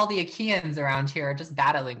maybe all the Achaeans around here are just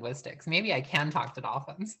bad at linguistics. Maybe I can talk to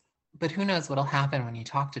dolphins. But who knows what'll happen when you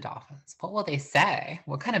talk to dolphins? What will they say?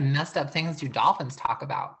 What kind of messed up things do dolphins talk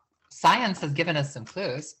about? Science has given us some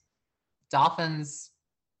clues. Dolphins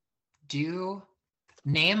do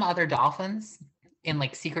name other dolphins in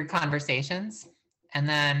like secret conversations. And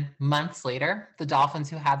then months later, the dolphins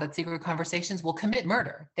who had that secret conversations will commit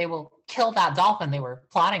murder. They will kill that dolphin they were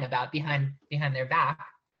plotting about behind their back.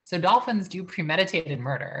 So dolphins do premeditated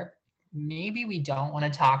murder. Maybe we don't want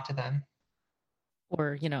to talk to them.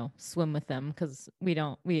 Or, swim with them because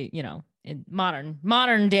in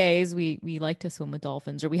modern days, we like to swim with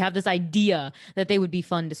dolphins, or we have this idea that they would be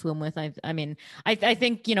fun to swim with. I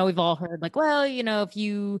think, we've all heard like, well, if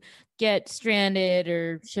you get stranded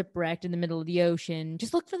or shipwrecked in the middle of the ocean,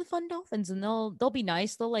 just look for the fun dolphins and they'll be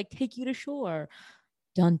nice. They'll like take you to shore.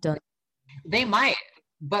 Dun, dun. They might,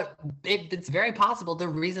 but it's very possible the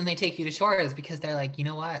reason they take you to shore is because they're like, you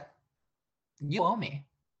know what? You owe me.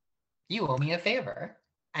 You owe me a favor.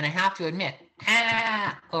 And I have to admit,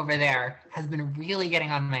 over there has been really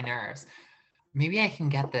getting on my nerves. Maybe I can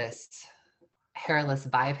get this hairless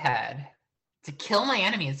biped to kill my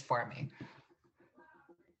enemies for me.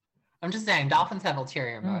 I'm just saying, dolphins have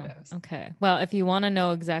ulterior motives. Okay. Well, if you want to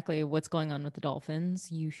know exactly what's going on with the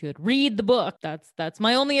dolphins, you should read the book. That's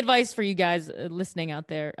my only advice for you guys listening out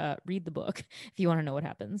there. Read the book if you want to know what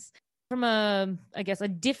happens. From a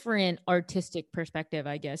different artistic perspective,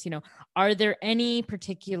 are there any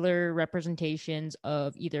particular representations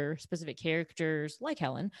of either specific characters like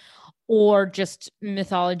Helen or just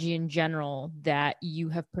mythology in general that you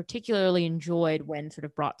have particularly enjoyed when sort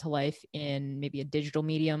of brought to life in maybe a digital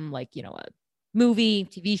medium, like, a movie,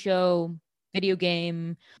 TV show, video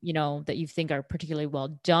game, that you think are particularly well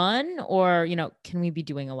done? Or, can we be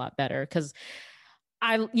doing a lot better? Because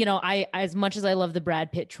I as much as I love the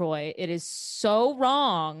Brad Pitt Troy, it is so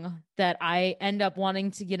wrong that I end up wanting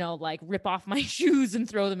to, rip off my shoes and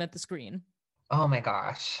throw them at the screen. Oh my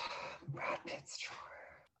gosh. Brad Pitt's Troy.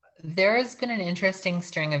 There's been an interesting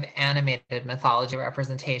string of animated mythology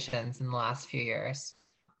representations in the last few years.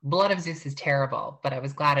 Blood of Zeus is terrible, but I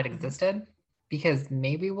was glad it existed because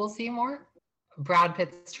maybe we'll see more. Brad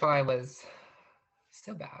Pitt's Troy was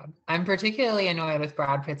so bad. I'm particularly annoyed with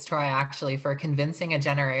Brad Pitt's Troy actually for convincing a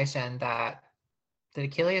generation that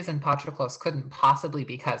Achilles and Patroclus couldn't possibly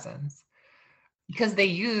be cousins because they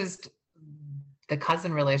used the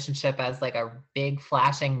cousin relationship as like a big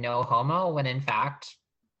flashing no homo when in fact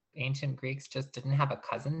ancient Greeks just didn't have a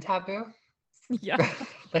cousin taboo. Yeah.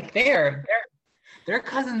 Like they're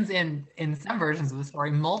cousins in some versions of the story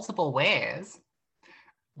multiple ways.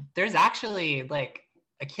 there's actually like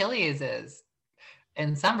Achilles is,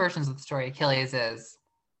 in some versions of the story, Achilles is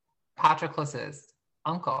Patroclus's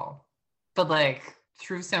uncle. But like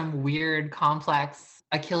through some weird, complex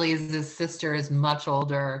Achilles' sister is much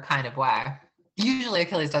older kind of way. Usually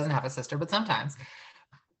Achilles doesn't have a sister, but sometimes.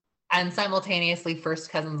 And simultaneously first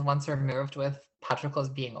cousins once removed with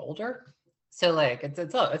Patroclus being older. So like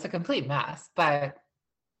it's a complete mess. But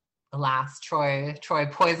alas, Troy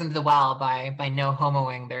poisoned the well by no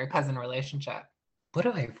homoing their cousin relationship. What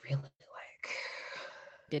do I really like?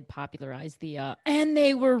 Did popularize the and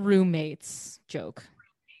they were roommates joke.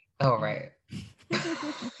 Oh, right.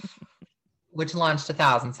 Which launched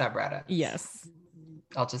 1,000 subreddits. Yes.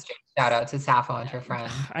 I'll just shout out to Sappho and her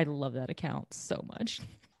friend. I love that account so much.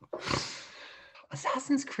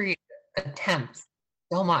 Assassin's Creed attempts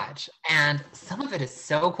so much, and some of it is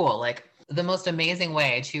so cool. Like the most amazing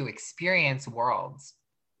way to experience worlds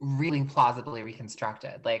really plausibly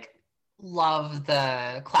reconstructed. Like love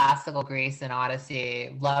the classical Greece and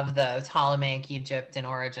Odyssey, love the Ptolemaic Egypt and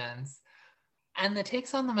Origins. And the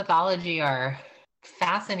takes on the mythology are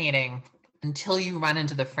fascinating until you run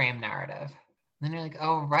into the frame narrative. And then you're like,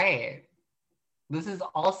 oh, right. This is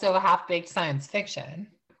also half-baked science fiction.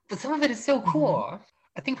 But some of it is so cool.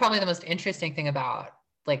 I think probably the most interesting thing about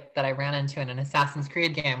like that I ran into in an Assassin's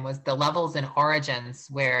Creed game was the levels in Origins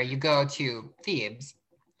where you go to Thebes,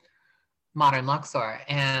 modern Luxor,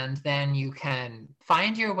 and then you can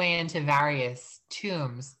find your way into various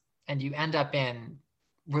tombs and you end up in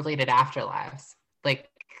related afterlives. Like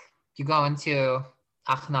you go into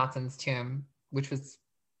Akhenaten's tomb, which was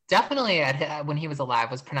definitely when he was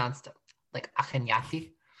alive was pronounced like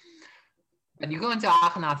Akhenyati. But you go into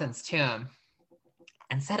Akhenaten's tomb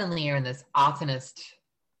and suddenly you're in this Atenist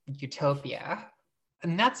utopia.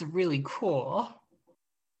 And that's really cool.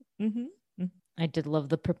 Mm-hmm. I did love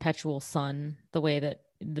the perpetual sun, the way that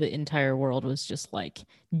the entire world was just like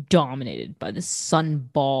dominated by the sun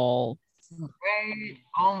ball. Right.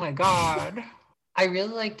 Oh my God. I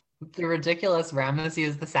really liked the ridiculous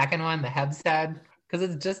Ramesses the second one, the Hebsed, because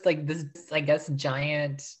it's just like this, I guess,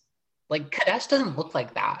 giant, like Kadesh doesn't look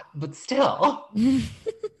like that, but still. It's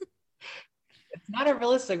not a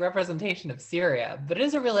realistic representation of Syria, but it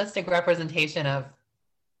is a realistic representation of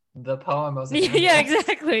the poem Ozymandias. Yeah,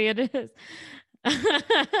 exactly. It is.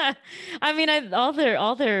 I mean, all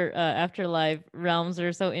their afterlife realms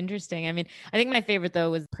are so interesting. I mean, I think my favorite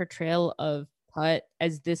though was portrayal of Tut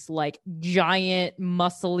as this like giant,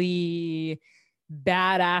 muscly,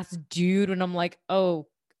 badass dude, and I'm like, oh,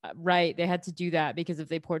 right, they had to do that because if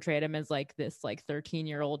they portrayed him as like this like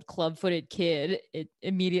 13-year-old club-footed kid, it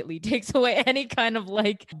immediately takes away any kind of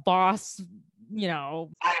like boss, you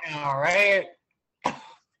know. I know, right?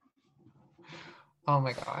 Oh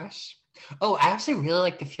my gosh. Oh, I actually really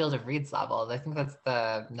like the Field of Reeds level. I think that's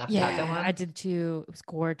the Nefnata one. I did too. It was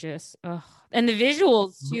gorgeous. Ugh. And the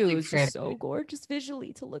visuals too. Really It's just so gorgeous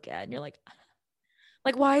visually to look at. And you're like,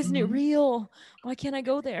 why isn't it real? Why can't I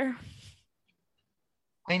go there?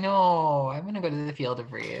 I know. I'm gonna go to the Field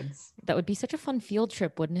of Reeds. That would be such a fun field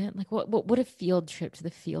trip, wouldn't it? Like what would a field trip to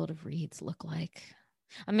the Field of Reeds look like?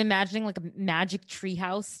 I'm imagining like a magic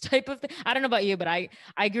treehouse type of thing. I don't know about you, but I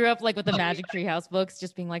grew up like with the magic treehouse books,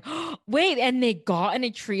 just being like, oh, wait, and they got in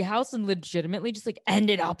a treehouse and legitimately just like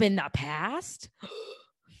ended up in the past.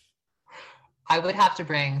 I would have to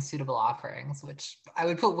bring suitable offerings, which I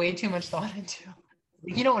would put way too much thought into.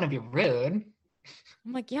 You don't want to be rude.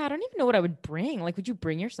 I'm like, yeah, I don't even know what I would bring. Like, would you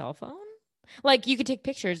bring your cell phone? Like, you could take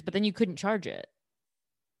pictures, but then you couldn't charge it.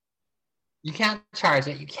 You can't charge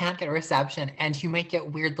it. You can't get a reception, and you might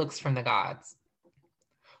get weird looks from the gods.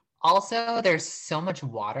 Also, there's so much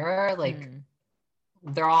water. Like,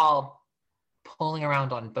 they're all pulling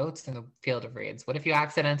around on boats in the Field of Reeds. What if you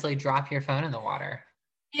accidentally drop your phone in the water?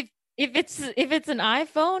 If it's an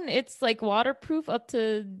iPhone, it's like waterproof up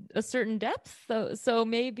to a certain depth. So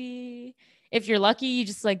maybe if you're lucky, you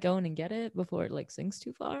just like go in and get it before it like sinks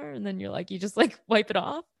too far, and then you're like you just like wipe it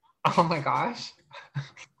off. Oh my gosh.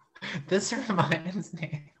 This reminds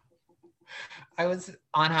me. I was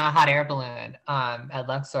on a hot air balloon at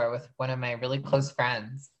Luxor with one of my really close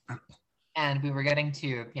friends. And we were getting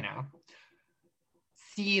to,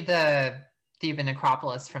 see the Theban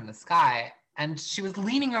Acropolis from the sky. And she was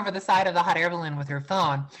leaning over the side of the hot air balloon with her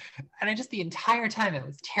phone. And I just, the entire time, I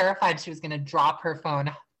was terrified she was going to drop her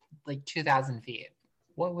phone like 2,000 feet.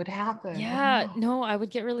 What would happen? Yeah, no, I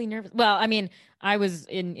would get really nervous. Well, I mean, I was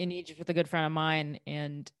in Egypt with a good friend of mine,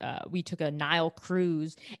 and we took a Nile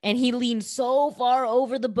cruise, and he leaned so far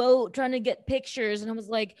over the boat trying to get pictures, and I was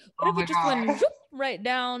like, what if it just went whoop, right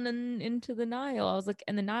down and into the Nile? I was like,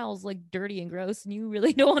 and the Nile's like dirty and gross, and you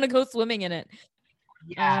really don't want to go swimming in it.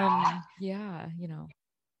 Yeah. Yeah,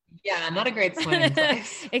 Yeah, not a great swimming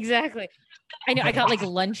place. Exactly. I know. I got like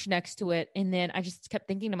lunch next to it. And then I just kept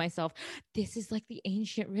thinking to myself, this is like the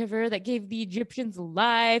ancient river that gave the Egyptians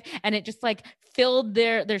life. And it just like filled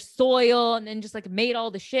their soil and then just like made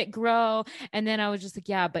all the shit grow. And then I was just like,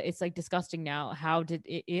 yeah, but it's like disgusting now. How did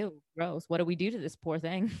it, ew, gross. What do we do to this poor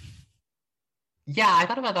thing? Yeah, I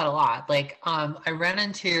thought about that a lot. Like, I ran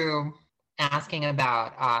into asking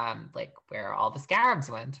about like where all the scarabs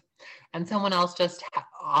went. And someone else just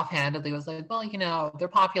offhandedly was like, well, their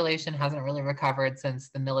population hasn't really recovered since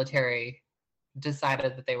the military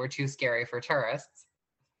decided that they were too scary for tourists.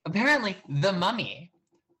 Apparently, the mummy.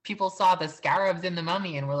 People saw the scarabs in the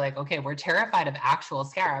mummy and were like, okay, we're terrified of actual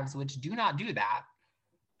scarabs, which do not do that.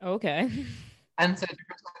 Okay. And so to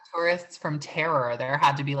protect tourists from terror, there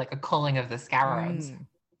had to be like a culling of the scarabs.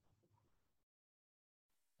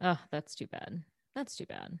 Oh, that's too bad. That's too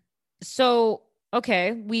bad. So,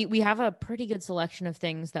 okay, we have a pretty good selection of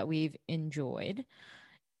things that we've enjoyed.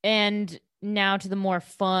 And now to the more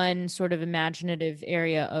fun, sort of imaginative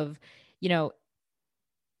area of,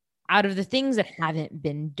 out of the things that haven't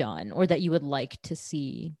been done or that you would like to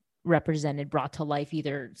see represented, brought to life,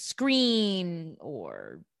 either screen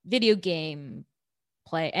or video game,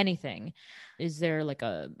 play, anything. Is there like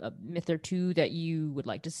a myth or two that you would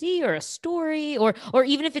like to see, or a story, or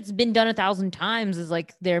even if it's been done 1,000 times, is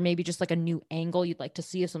like there maybe just like a new angle you'd like to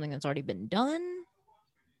see of something that's already been done?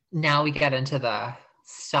 Now we get into the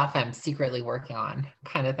stuff I'm secretly working on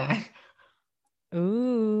kind of thing.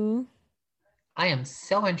 Ooh. I am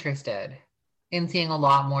so interested in seeing a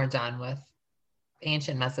lot more done with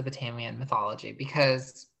ancient Mesopotamian mythology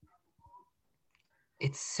because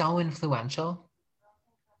it's so influential,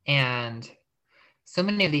 and so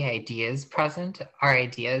many of the ideas present are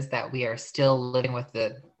ideas that we are still living with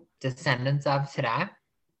the descendants of today.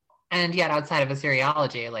 And yet outside of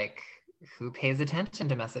Assyriology, like, who pays attention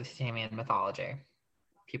to Mesopotamian mythology?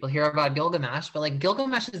 People hear about Gilgamesh, but like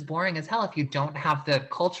Gilgamesh is boring as hell if you don't have the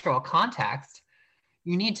cultural context.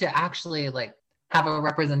 You need to actually like have a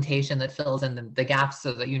representation that fills in the gaps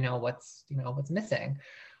so that you know what's missing.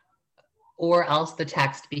 Or else the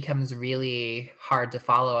text becomes really hard to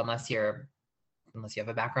follow unless you have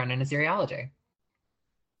a background in Assyriology.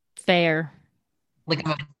 Fair. Like,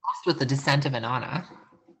 I'm obsessed with the Descent of Inanna.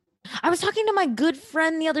 I was talking to my good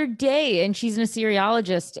friend the other day, and she's an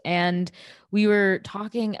Assyriologist, and we were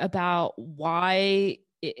talking about why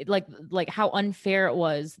like how unfair it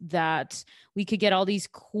was that we could get all these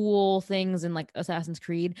cool things in like Assassin's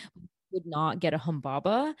Creed, but would not get a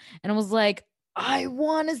Humbaba. And I was like, I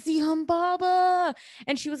want to see Humbaba.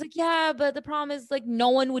 And she was like, yeah, but the problem is like no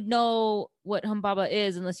one would know what Humbaba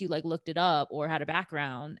is unless you like looked it up or had a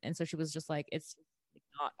background. And so she was just like, it's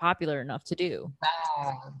not popular enough to do.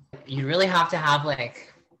 You really have to have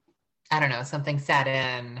like, I don't know, something set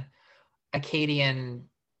in Akkadian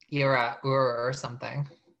era or something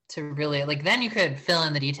to really like, then you could fill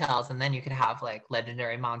in the details and then you could have like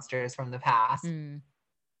legendary monsters from the past.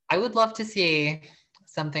 I would love to see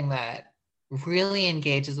something that really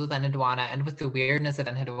engages with Enheduanna and with the weirdness of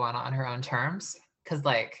Enheduanna on her own terms, because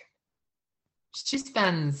like she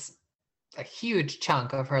spends a huge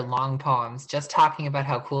chunk of her long poems just talking about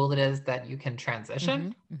how cool it is that you can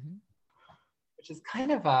transition, which is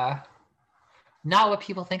kind of not what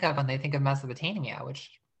people think of when they think of Mesopotamia,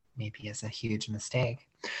 which maybe is a huge mistake.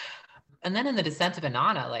 And then in the Descent of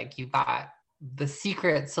Inanna, like you got the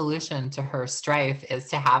secret solution to her strife is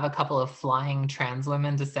to have a couple of flying trans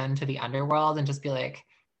women descend to the underworld and just be like,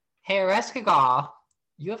 hey, Ereshkigal,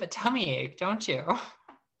 you have a tummy ache, don't you?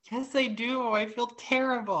 Yes, I do. I feel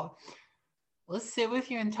terrible. Let's sit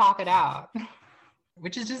with you and talk it out.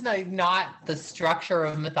 Which is just like not the structure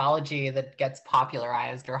of mythology that gets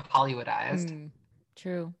popularized or Hollywoodized.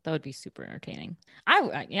 True. That would be super entertaining.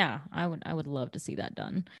 I would love to see that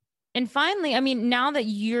done. And finally, I mean, now that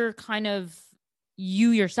you're kind of,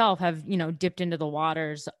 you yourself have, dipped into the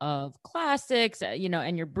waters of classics,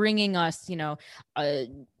 and you're bringing us,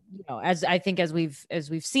 as I think, as we've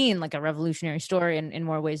seen, like a revolutionary story in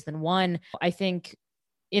more ways than one. I think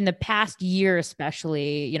in the past year,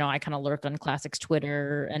 especially, I kind of lurk on Classics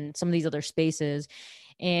Twitter and some of these other spaces.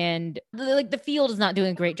 And the field is not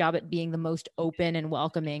doing a great job at being the most open and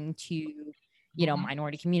welcoming to,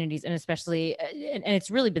 minority communities. And especially, and it's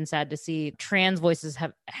really been sad to see trans voices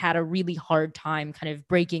have had a really hard time kind of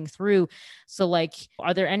breaking through. So like,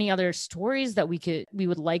 are there any other stories that we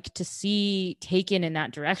would like to see taken in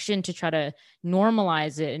that direction to try to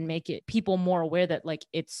normalize it and make it people more aware that like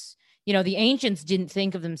it's, the ancients didn't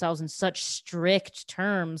think of themselves in such strict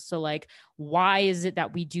terms. So like, why is it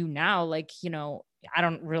that we do now? Like, I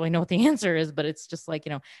don't really know what the answer is, but it's just like,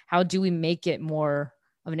 how do we make it more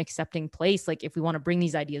of an accepting place? Like if we want to bring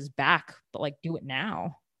these ideas back, but like do it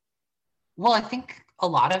now. Well, I think a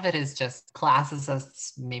lot of it is just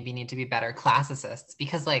classicists maybe need to be better classicists,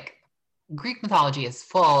 because like Greek mythology is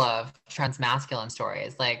full of transmasculine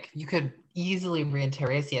stories. Like you could easily read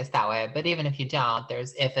Tiresias that way, but even if you don't,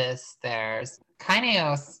 there's Iphis, there's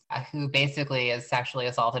Kaineos, who basically is sexually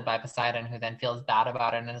assaulted by Poseidon, who then feels bad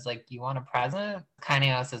about it and is like, you want a present?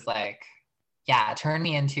 Kaineos is like, yeah, turn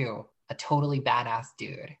me into a totally badass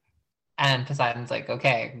dude. And Poseidon's like,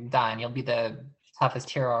 okay, done. You'll be the toughest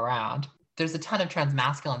hero around. There's a ton of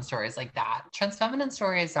transmasculine stories like that. Transfeminine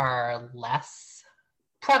stories are less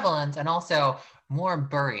prevalent and also more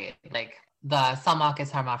buried. Like the Salmakis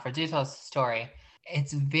Hermaphroditos story,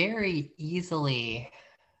 it's very easily,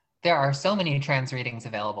 there are so many trans readings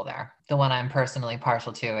available there. The one I'm personally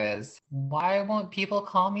partial to is, why won't people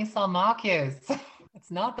call me Salmakis?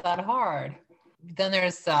 It's not that hard. Then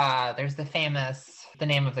there's the famous, the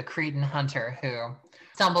name of the Cretan hunter who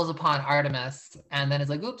stumbles upon Artemis and then is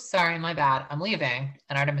like, oops, sorry, my bad, I'm leaving.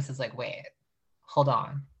 And Artemis is like, wait, hold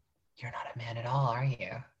on. You're not a man at all, are you?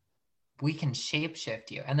 We can shapeshift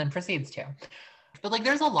you. And then proceeds to. But like,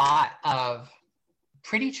 there's a lot of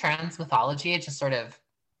pretty trans mythology. It just sort of,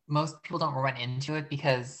 most people don't run into it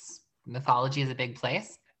because mythology is a big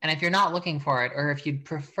place. And if you're not looking for it, or if you'd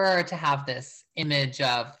prefer to have this image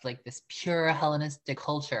of like this pure Hellenistic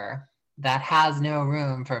culture that has no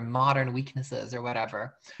room for modern weaknesses or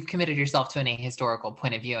whatever, you've committed yourself to an ahistorical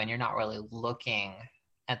point of view and you're not really looking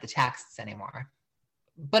at the texts anymore.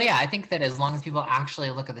 But yeah, I think that as long as people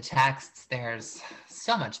actually look at the texts, there's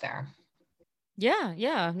so much there.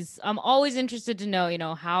 Yeah. I'm always interested to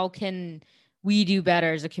know, how can we do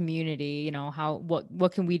better as a community?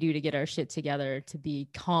 What can we do to get our shit together to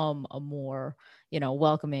become a more,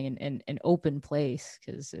 welcoming and open place?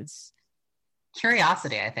 Because it's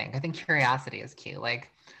curiosity, I think curiosity is key.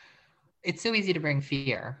 Like, it's so easy to bring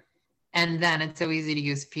fear, and then it's so easy to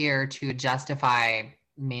use fear to justify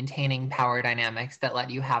maintaining power dynamics that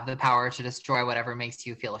let you have the power to destroy whatever makes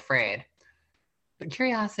you feel afraid. But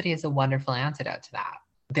curiosity is a wonderful antidote to that.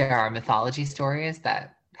 There are mythology stories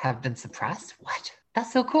that have been suppressed. What?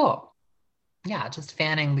 That's so cool. Yeah, just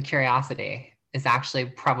fanning the curiosity is actually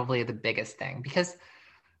probably the biggest thing, because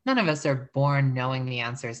none of us are born knowing the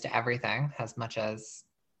answers to everything, as much as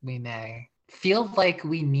we may feel like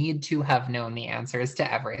we need to have known the answers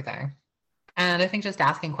to everything. And I think just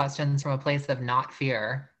asking questions from a place of not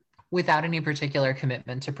fear, without any particular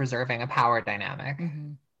commitment to preserving a power dynamic.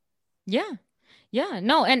 Mm-hmm. Yeah.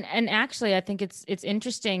 No, and actually, I think it's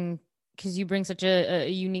interesting because you bring such a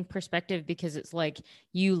unique perspective, because it's like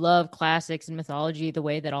you love classics and mythology the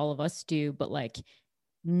way that all of us do, but like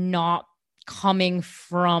not coming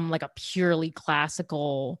from like a purely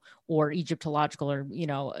classical or Egyptological or,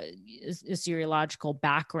 Assyriological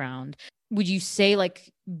background. Would you say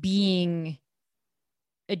like being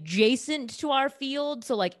adjacent to our field,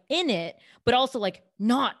 so like in it, but also like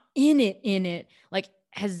not in it, like,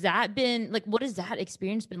 has that been like, what has that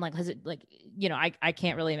experience been like? Has it like, I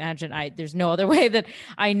can't really imagine. There's no other way that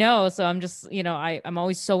I know. So I'm just, I'm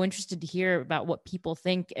always so interested to hear about what people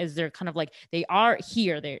think, as they're kind of like, they are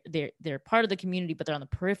here, they're part of the community, but they're on the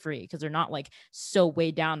periphery because they're not like so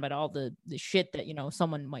weighed down by all the shit that,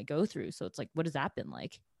 someone might go through. So it's like, what has that been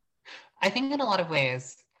like? I think in a lot of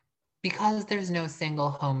ways, because there's no single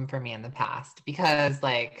home for me in the past, because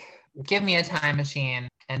like, give me a time machine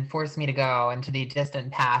and force me to go into the distant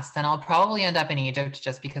past, then I'll probably end up in Egypt,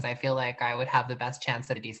 just because I feel like I would have the best chance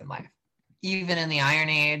at a decent life. Even in the Iron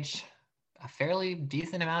Age, a fairly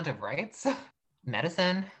decent amount of rights,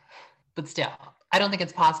 medicine, but still, I don't think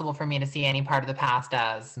it's possible for me to see any part of the past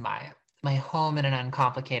as my home in an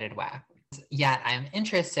uncomplicated way. Yet I'm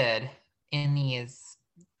interested in these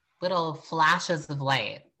little flashes of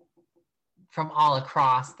light from all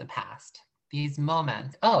across the past. These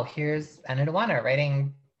moments. Oh, here's Enheduanna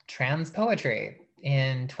writing trans poetry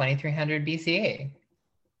in 2300 BCE.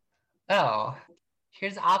 Oh,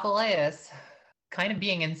 here's Apuleius kind of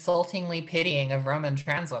being insultingly pitying of Roman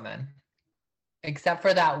trans women. Except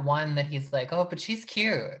for that one that he's like, oh, but she's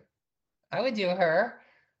cute. I would do her.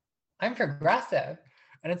 I'm progressive.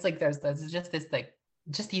 And it's like, there's just this like,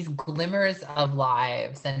 just these glimmers of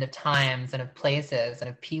lives and of times and of places and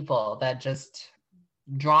of people that just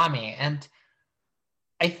draw me. And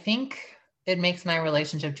I think it makes my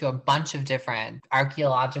relationship to a bunch of different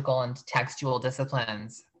archaeological and textual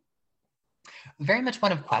disciplines very much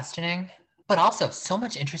one of questioning, but also so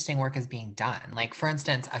much interesting work is being done. Like, for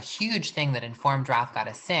instance, a huge thing that informed Wrath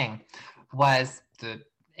Goddess Sing was the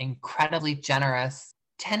incredibly generous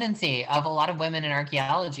tendency of a lot of women in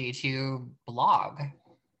archaeology to blog.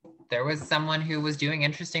 There was someone who was doing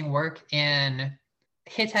interesting work in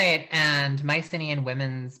Hittite and Mycenaean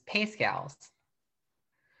women's pay scales.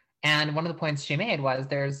 And one of the points she made was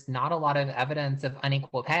there's not a lot of evidence of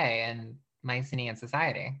unequal pay in Mycenaean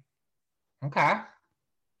society. Okay,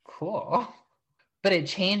 cool. But it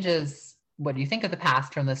changes what you think of the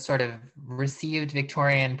past from this sort of received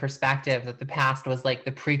Victorian perspective that the past was like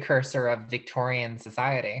the precursor of Victorian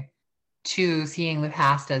society, to seeing the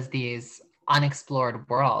past as these unexplored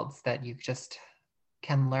worlds that you just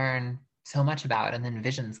can learn so much about, and then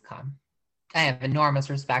visions come. I have enormous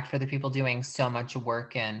respect for the people doing so much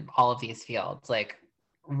work in all of these fields. Like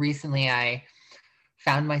recently I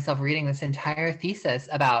found myself reading this entire thesis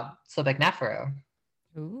about Sobekneferu.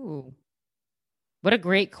 Ooh. What a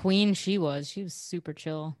great queen she was. She was super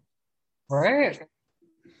chill. Right.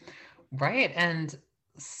 Right. And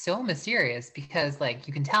so mysterious, because like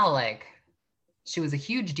you can tell like she was a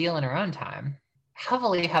huge deal in her own time,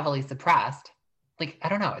 heavily suppressed. Like, I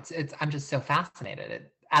don't know, it's I'm just so fascinated.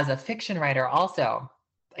 As a fiction writer also,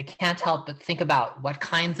 I can't help but think about what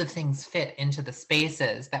kinds of things fit into the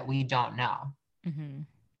spaces that we don't know. Mm-hmm.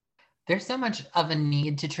 There's so much of a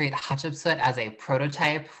need to treat Hatshepsut as a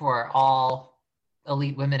prototype for all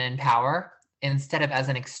elite women in power, instead of as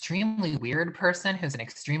an extremely weird person who's an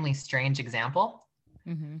extremely strange example.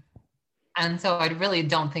 Mm-hmm. And so I really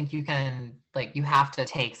don't think you can, like, you have to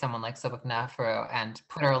take someone like Sobekneferu and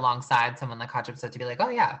put her alongside someone like Hatshepsut to be like, oh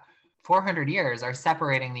yeah, 400 years are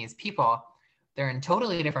separating these people. They're in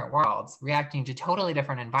totally different worlds, reacting to totally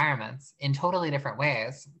different environments in totally different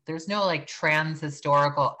ways. There's no like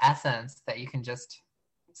trans-historical essence that you can just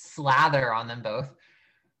slather on them both.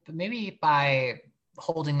 But maybe by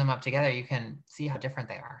holding them up together, you can see how different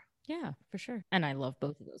they are. Yeah, for sure. And I love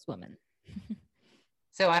both of those women.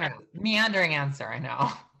 So I don't know, meandering answer, I know.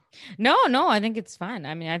 No, I think it's fun.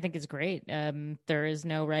 I mean, I think it's great. There is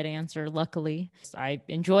no right answer, luckily. I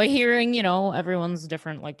enjoy hearing, everyone's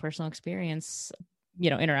different like personal experience,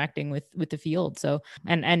 interacting with the field. So,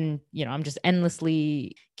 and I'm just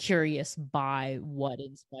endlessly curious by what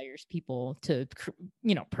inspires people to,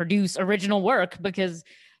 produce original work, because,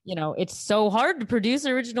 it's so hard to produce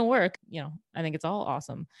original work. I think it's all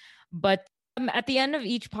awesome. But at the end of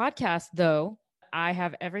each podcast, though, I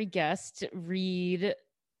have every guest read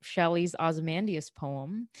Shelley's Ozymandias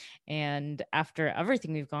poem. And after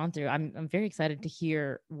everything we've gone through, I'm very excited to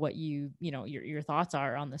hear what your thoughts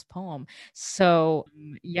are on this poem. So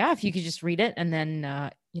yeah, if you could just read it, and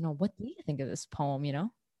then, what do you think of this poem,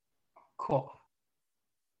 Cool.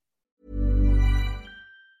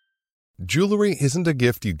 Jewelry isn't a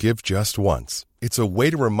gift you give just once. It's a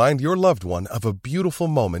way to remind your loved one of a beautiful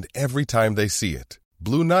moment every time they see it.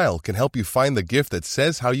 Blue Nile can help you find the gift that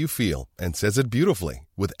says how you feel and says it beautifully,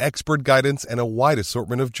 with expert guidance and a wide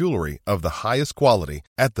assortment of jewelry of the highest quality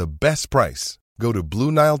at the best price. Go to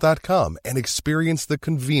BlueNile.com and experience the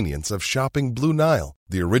convenience of shopping Blue Nile,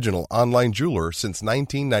 the original online jeweler since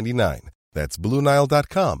 1999. That's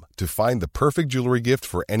BlueNile.com to find the perfect jewelry gift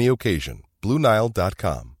for any occasion.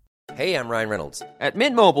 BlueNile.com. Hey, I'm Ryan Reynolds. At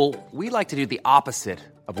Mint Mobile, we like to do the opposite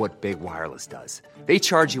of what Big Wireless does. They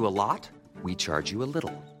charge you a lot. We charge you a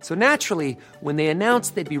little. So naturally, when they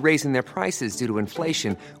announced they'd be raising their prices due to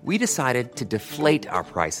inflation, we decided to deflate our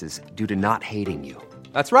prices due to not hating you.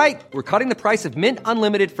 That's right. We're cutting the price of Mint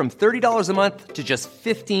Unlimited from $30 a month to just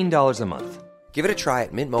 $15 a month. Give it a try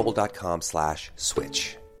at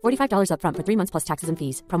mintmobile.com/switch. $45 up front for 3 months plus taxes and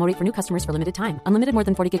fees. Promo rate for new customers for limited time. Unlimited more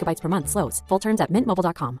than 40 gigabytes per month slows. Full terms at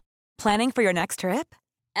mintmobile.com. Planning for your next trip?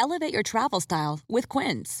 Elevate your travel style with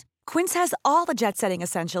Quince. Quince has all the jet-setting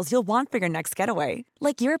essentials you'll want for your next getaway,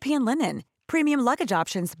 like European linen, premium luggage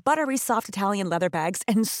options, buttery soft Italian leather bags,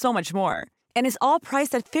 and so much more. And is all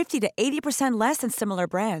priced at 50 to 80% less than similar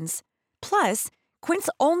brands. Plus, Quince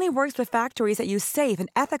only works with factories that use safe and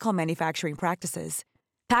ethical manufacturing practices.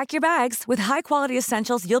 Pack your bags with high-quality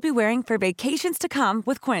essentials you'll be wearing for vacations to come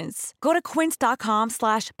with Quince. Go to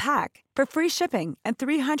quince.com/pack for free shipping and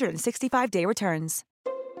 365-day returns.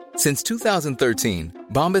 Since 2013,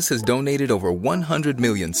 Bombas has donated over 100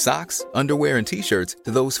 million socks, underwear, and T-shirts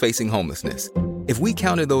to those facing homelessness. If we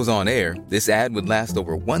counted those on air, this ad would last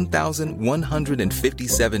over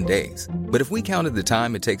 1,157 days. But if we counted the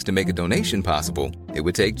time it takes to make a donation possible, it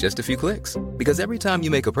would take just a few clicks. Because every time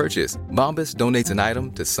you make a purchase, Bombas donates an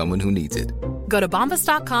item to someone who needs it. Go to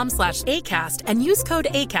bombas.com/ACAST and use code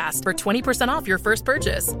ACAST for 20% off your first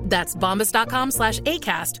purchase. That's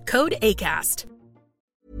bombas.com/ACAST, code ACAST.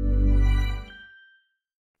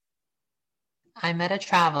 I met a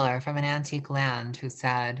traveler from an antique land who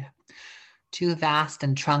said, Two vast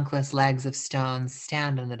and trunkless legs of stones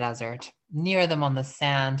stand in the desert. Near them on the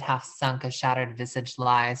sand, half sunk, a shattered visage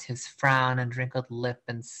lies, whose frown and wrinkled lip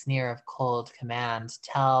and sneer of cold command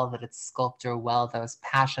tell that its sculptor well those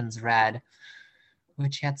passions read,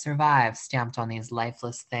 which yet survive stamped on these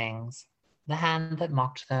lifeless things, the hand that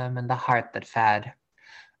mocked them and the heart that fed.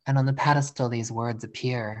 And on the pedestal these words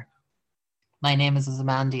appear. My name is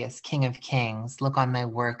Ozymandias, King of Kings. Look on my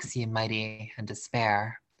works, ye mighty, and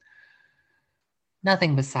despair.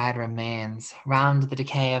 Nothing beside remains. Round the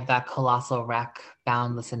decay of that colossal wreck,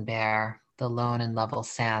 boundless and bare, the lone and level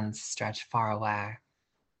sands stretch far away.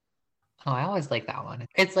 Oh, I always like that one.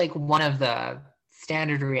 It's like one of the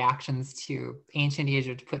standard reactions to ancient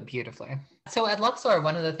Egypt put beautifully. So at Luxor,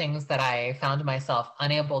 one of the things that I found myself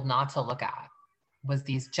unable not to look at was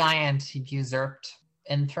these giant, usurped,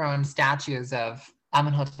 enthroned statues of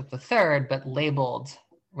Amenhotep III, but labeled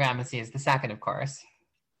Ramesses II, of course.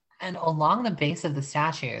 And along the base of the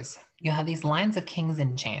statues, you have these lines of kings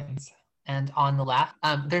in chains. And on the left,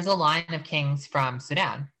 there's a line of kings from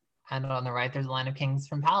Sudan. And on the right, there's a line of kings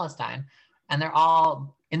from Palestine. And they're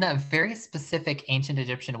all, in that very specific ancient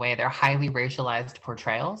Egyptian way, they're highly racialized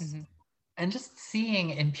portrayals. Mm-hmm. And just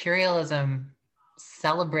seeing imperialism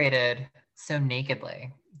celebrated so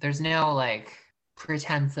nakedly. There's no like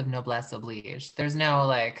pretense of noblesse oblige. There's no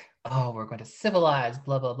like, oh, we're going to civilize,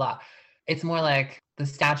 blah, blah, blah. It's more like the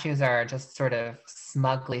statues are just sort of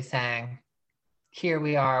smugly saying, here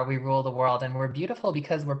we are, we rule the world, and we're beautiful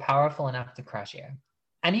because we're powerful enough to crush you.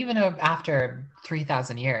 And even after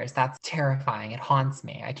 3,000 years, that's terrifying. It haunts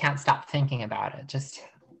me. I can't stop thinking about it. Just,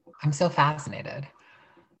 I'm so fascinated.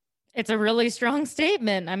 It's a really strong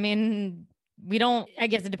statement. I mean, I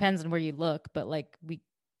guess it depends on where you look, but like we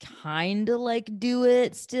kind of like do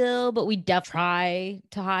it still, but we try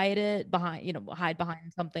to hide it behind, hide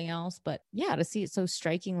behind something else. But yeah, to see it so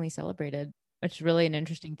strikingly celebrated, it's really an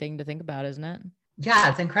interesting thing to think about, isn't it? Yeah,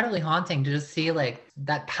 it's incredibly haunting to just see like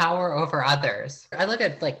that power over others. I look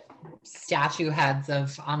at like statue heads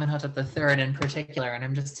of Amenhotep III in particular, and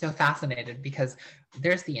I'm just so fascinated because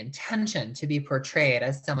there's the intention to be portrayed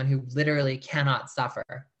as someone who literally cannot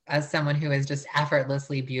suffer, as someone who is just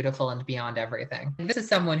effortlessly beautiful and beyond everything. And this is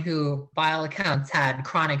someone who, by all accounts, had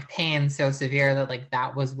chronic pain so severe that like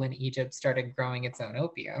that was when Egypt started growing its own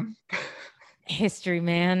opium. History,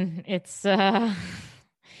 man. It's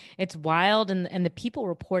wild, and the people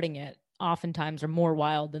reporting it oftentimes are more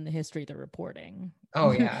wild than the history they're reporting.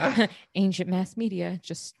 Oh, yeah. Ancient mass media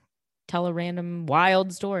just tell a random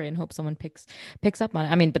wild story and hope someone picks up on it.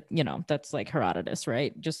 I mean, but that's like Herodotus,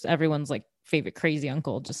 right? Just everyone's like favorite crazy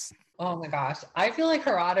uncle. Just oh my gosh, I feel like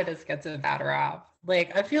Herodotus gets a bad rap.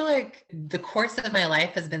 Like, I feel like the course of my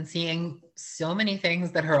life has been seeing so many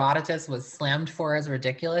things that Herodotus was slammed for as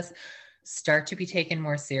ridiculous start to be taken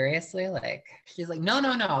more seriously. Like, he's like,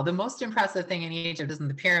 no, the most impressive thing in Egypt isn't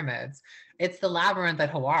the pyramids, it's the labyrinth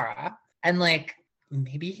at Hawara. And like,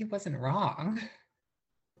 maybe he wasn't wrong.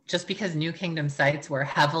 Just because New Kingdom sites were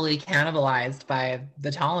heavily cannibalized by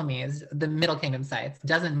the Ptolemies, the Middle Kingdom sites,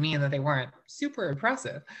 doesn't mean that they weren't super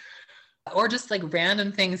impressive. Or just like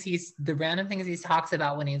random things he talks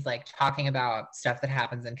about when he's like talking about stuff that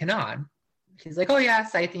happens in Canaan. He's like, oh yeah,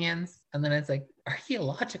 Scythians. And then it's like,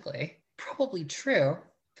 archaeologically, probably true,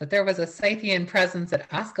 but there was a Scythian presence at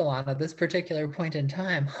Ascalon at this particular point in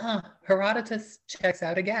time. Herodotus checks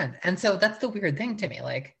out again. And so that's the weird thing to me.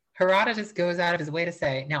 Like, Herodotus goes out of his way to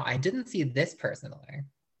say, now, I didn't see this personally.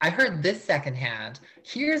 I heard this secondhand.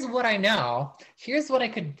 Here's what I know. Here's what I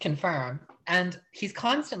could confirm. And he's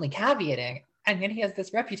constantly caveating. And yet he has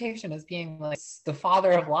this reputation as being like the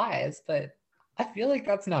father of lies. But I feel like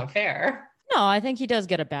that's not fair. No, I think he does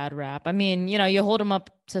get a bad rap. I mean, you hold him up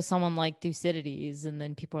to someone like Thucydides, and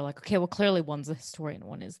then people are like, okay, well, clearly one's a historian,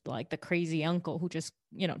 one is like the crazy uncle who just,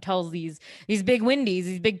 tells these big windies,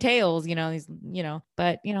 these big tales,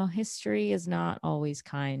 but history is not always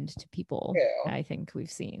kind to people. True. I think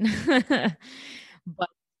we've seen. But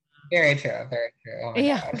very true. Oh my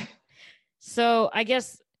God. So I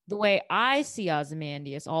guess the way I see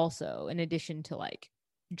Ozymandias also, in addition to like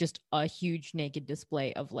just a huge naked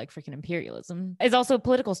display of like freaking imperialism, is also a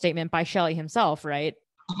political statement by Shelley himself, right?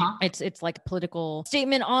 Uh-huh. It's like a political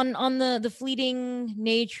statement on the fleeting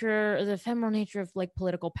nature, the ephemeral nature of like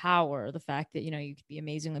political power, the fact that you could be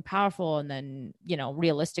amazingly powerful and then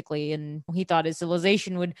realistically, and he thought his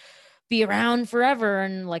civilization would be around forever,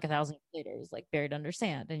 and like 1,000 years later he's like buried under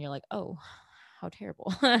sand, and you're like, oh, how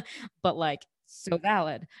terrible. But like so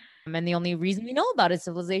valid. And the only reason we know about his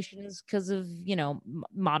civilization is because of,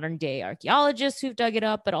 modern day archaeologists who've dug it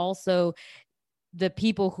up, but also the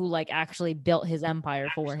people who like actually built his empire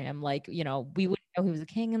for him. Like, you know, we wouldn't know he was a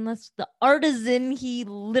king unless the artisan, he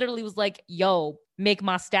literally was like, yo, make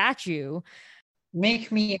my statue.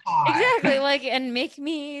 Make me high. Exactly. Like, and make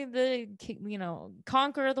me the, you know,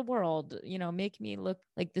 conqueror of the world, you know, make me look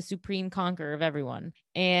like the supreme conqueror of everyone.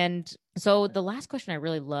 And so the last question I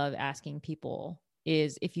really love asking people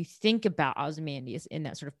is, if you think about Ozymandias in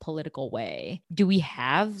that sort of political way, do we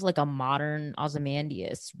have like a modern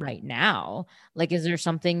Ozymandias right now? Like, is there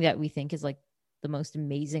something that we think is like the most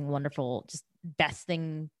amazing, wonderful, just best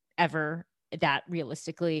thing ever that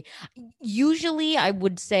realistically, usually I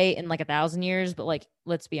would say in like 1,000 years, but like,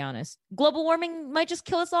 let's be honest, global warming might just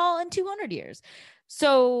kill us all in 200 years.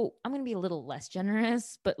 So I'm going to be a little less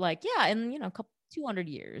generous, but like, yeah, in, you know, 200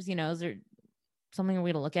 years, you know, is there something we're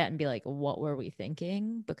going to look at and be like, what were we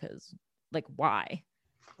thinking? Because like, why?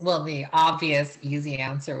 Well, the obvious easy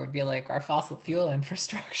answer would be like our fossil fuel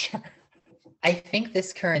infrastructure. I think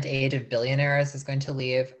this current age of billionaires is going to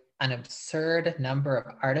leave an absurd number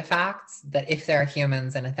of artifacts that if there are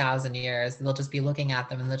humans in 1,000 years, they'll just be looking at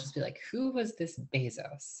them and they'll just be like, who was this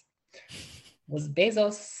Bezos? Was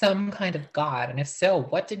Bezos some kind of god? And if so,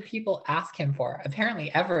 what did people ask him for?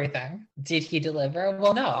 Apparently everything. Did he deliver?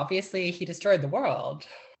 Well, no, obviously he destroyed the world.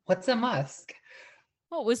 What's a Musk?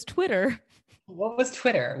 What was Twitter? What was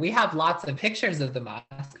Twitter? We have lots of pictures of the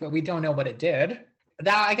Musk, but we don't know what it did.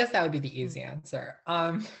 I guess that would be the easy answer.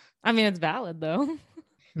 I mean, it's valid though.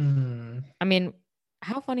 I mean,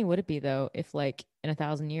 how funny would it be though if like in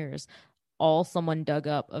 1,000 years, all someone dug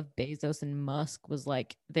up of Bezos and Musk was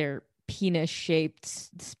like their penis-shaped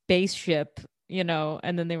spaceship, you know,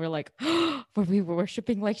 and then they were like, oh, were we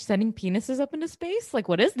worshiping like sending penises up into space? Like,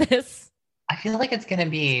 what is this? I feel like it's going to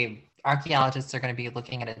be, archaeologists are going to be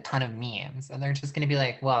looking at a ton of memes and they're just going to be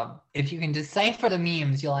like, well, if you can decipher the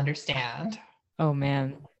memes, you'll understand. Oh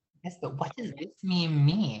man. Yes, but what does this meme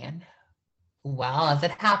mean? Well, as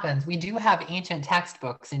it happens, we do have ancient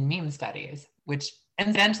textbooks in meme studies, which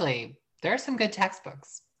incidentally, there are some good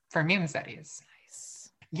textbooks for meme studies.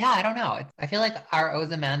 Nice. Yeah, I don't know. I feel like our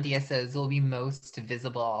Ozymandiases will be most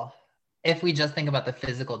visible if we just think about the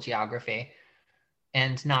physical geography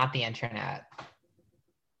and not the internet.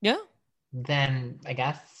 Yeah. Then I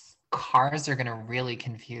guess cars are going to really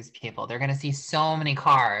confuse people. They're going to see so many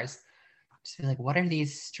cars. Just be like, what are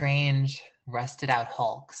these strange rusted out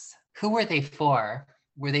hulks? Who were they for?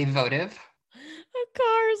 Were they votive? A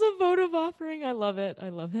car is a votive offering. I love it. I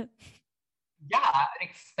love it. Yeah, an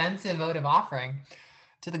expensive votive offering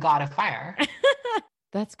to the god of fire.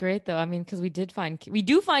 That's great though. I mean, because we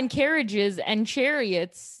do find carriages and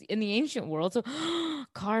chariots in the ancient world. So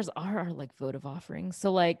cars are our like votive offerings.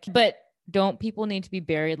 So like, but don't people need to be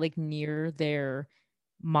buried like near their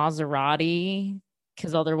Maserati?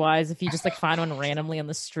 Because otherwise, if you just like find one randomly on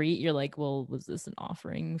the street, you're like, well, was this an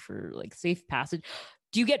offering for like safe passage?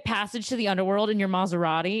 Do you get passage to the underworld in your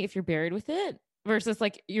Maserati if you're buried with it? Versus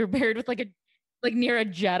like you're buried with like near a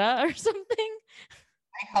Jetta or something?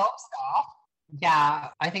 I hope so. Yeah,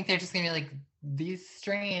 I think they're just gonna be like these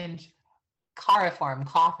strange cariform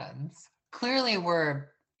coffins. Clearly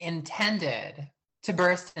were intended to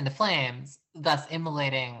burst into flames, thus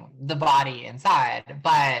immolating the body inside,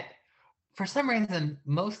 but for some reason,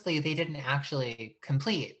 mostly they didn't actually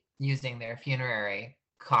complete using their funerary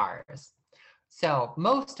cars. So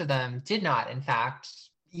most of them did not, in fact,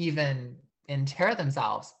 even inter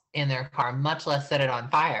themselves in their car, much less set it on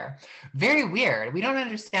fire. Very weird. We don't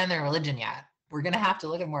understand their religion yet. We're going to have to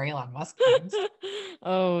look at more Elon Musk things.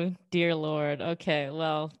 Oh, dear Lord. Okay,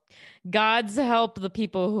 well, God's help the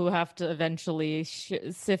people who have to eventually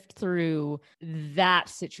sift through that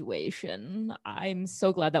situation. I'm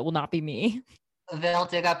so glad that will not be me. They'll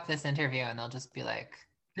dig up this interview and they'll just be like,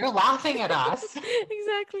 you're laughing at us.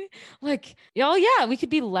 Exactly. Like, oh yeah, we could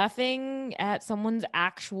be laughing at someone's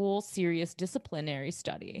actual serious disciplinary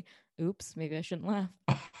study. Oops, maybe I shouldn't laugh.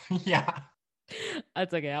 Yeah.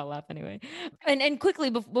 That's okay. I'll laugh anyway. And quickly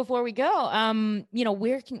before we go, you know,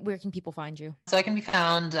 where can people find you? So I can be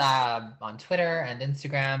found on Twitter and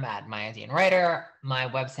Instagram at Maya Dean Writer. My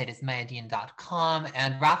website is mayadean.com,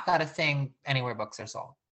 and Wrath Gotta Sing anywhere books are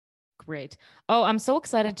sold. Great. Oh, I'm so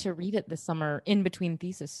excited to read it this summer in between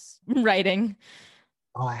thesis writing.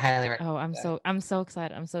 Oh, I highly recommend. Oh, I'm so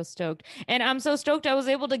excited. I'm so stoked. And I'm so stoked I was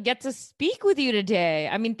able to get to speak with you today.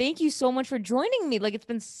 I mean, thank you so much for joining me. Like, it's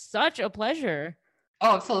been such a pleasure.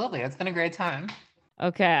 Oh, absolutely. It's been a great time.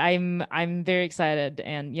 Okay. I'm very excited.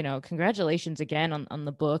 And, you know, congratulations again on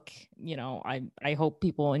the book. You know, I hope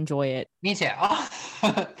people enjoy it. Me too. Oh,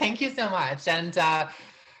 thank you so much. And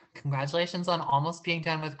congratulations on almost being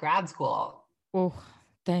done with grad school. Oh,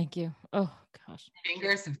 thank you. Oh, gosh.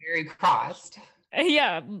 Fingers very crossed.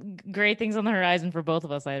 Yeah, great things on the horizon for both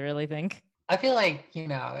of us, I really think. I feel like,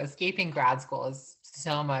 escaping grad school is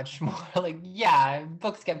so much more like, yeah,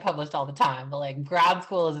 books get published all the time, but like grad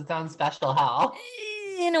school is its own special hell.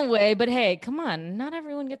 In a way, but hey, come on. Not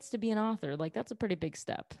everyone gets to be an author. Like, that's a pretty big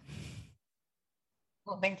step.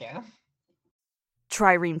 Well, thank you.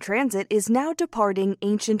 Trireme Transit is now departing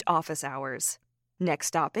ancient office hours. Next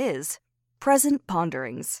stop is Present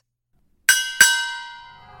Ponderings.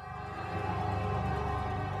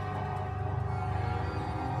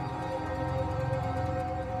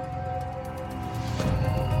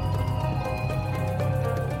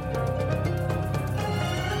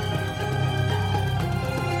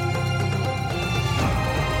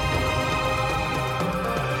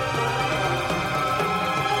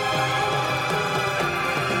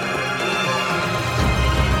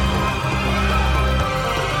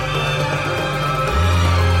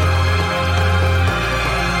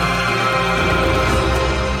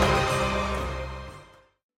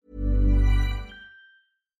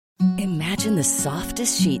 Imagine the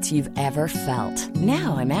softest sheets you've ever felt.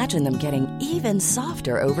 Now imagine them getting even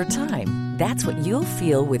softer over time. That's what you'll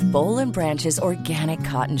feel with Boll & Branch's organic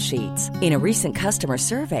cotton sheets. In a recent customer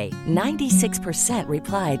survey, 96%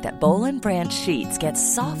 replied that Boll & Branch sheets get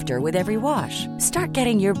softer with every wash. Start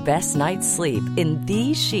getting your best night's sleep in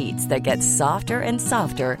these sheets that get softer and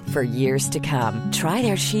softer for years to come. Try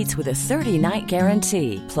their sheets with a 30-night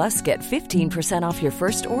guarantee. Plus, get 15% off your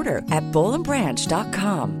first order at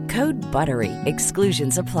bollandbranch.com. Code BUTTERY.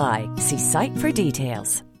 Exclusions apply. See site for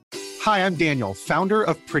details. Hi, I'm Daniel, founder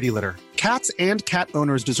of Pretty Litter. Cats and cat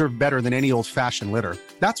owners deserve better than any old-fashioned litter.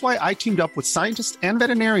 That's why I teamed up with scientists and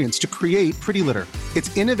veterinarians to create Pretty Litter.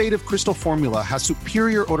 Its innovative crystal formula has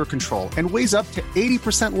superior odor control and weighs up to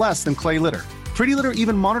 80% less than clay litter. Pretty Litter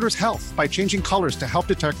even monitors health by changing colors to help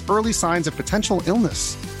detect early signs of potential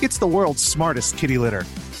illness. It's the world's smartest kitty litter.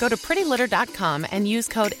 Go to prettylitter.com and use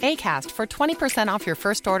code ACAST for 20% off your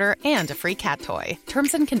first order and a free cat toy.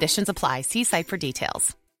 Terms and conditions apply. See site for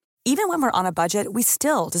details. Even when we're on a budget, we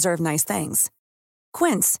still deserve nice things.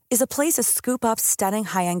 Quince is a place to scoop up stunning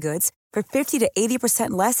high-end goods for 50 to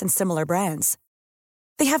 80% less than similar brands.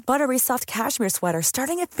 They have buttery soft cashmere sweaters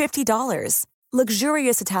starting at $50,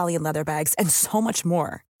 luxurious Italian leather bags, and so much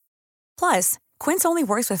more. Plus, Quince only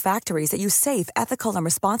works with factories that use safe, ethical, and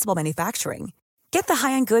responsible manufacturing. Get the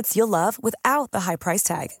high-end goods you'll love without the high price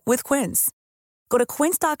tag with Quince. Go to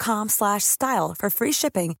quince.com/style for free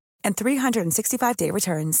shipping and 365-day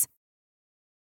returns.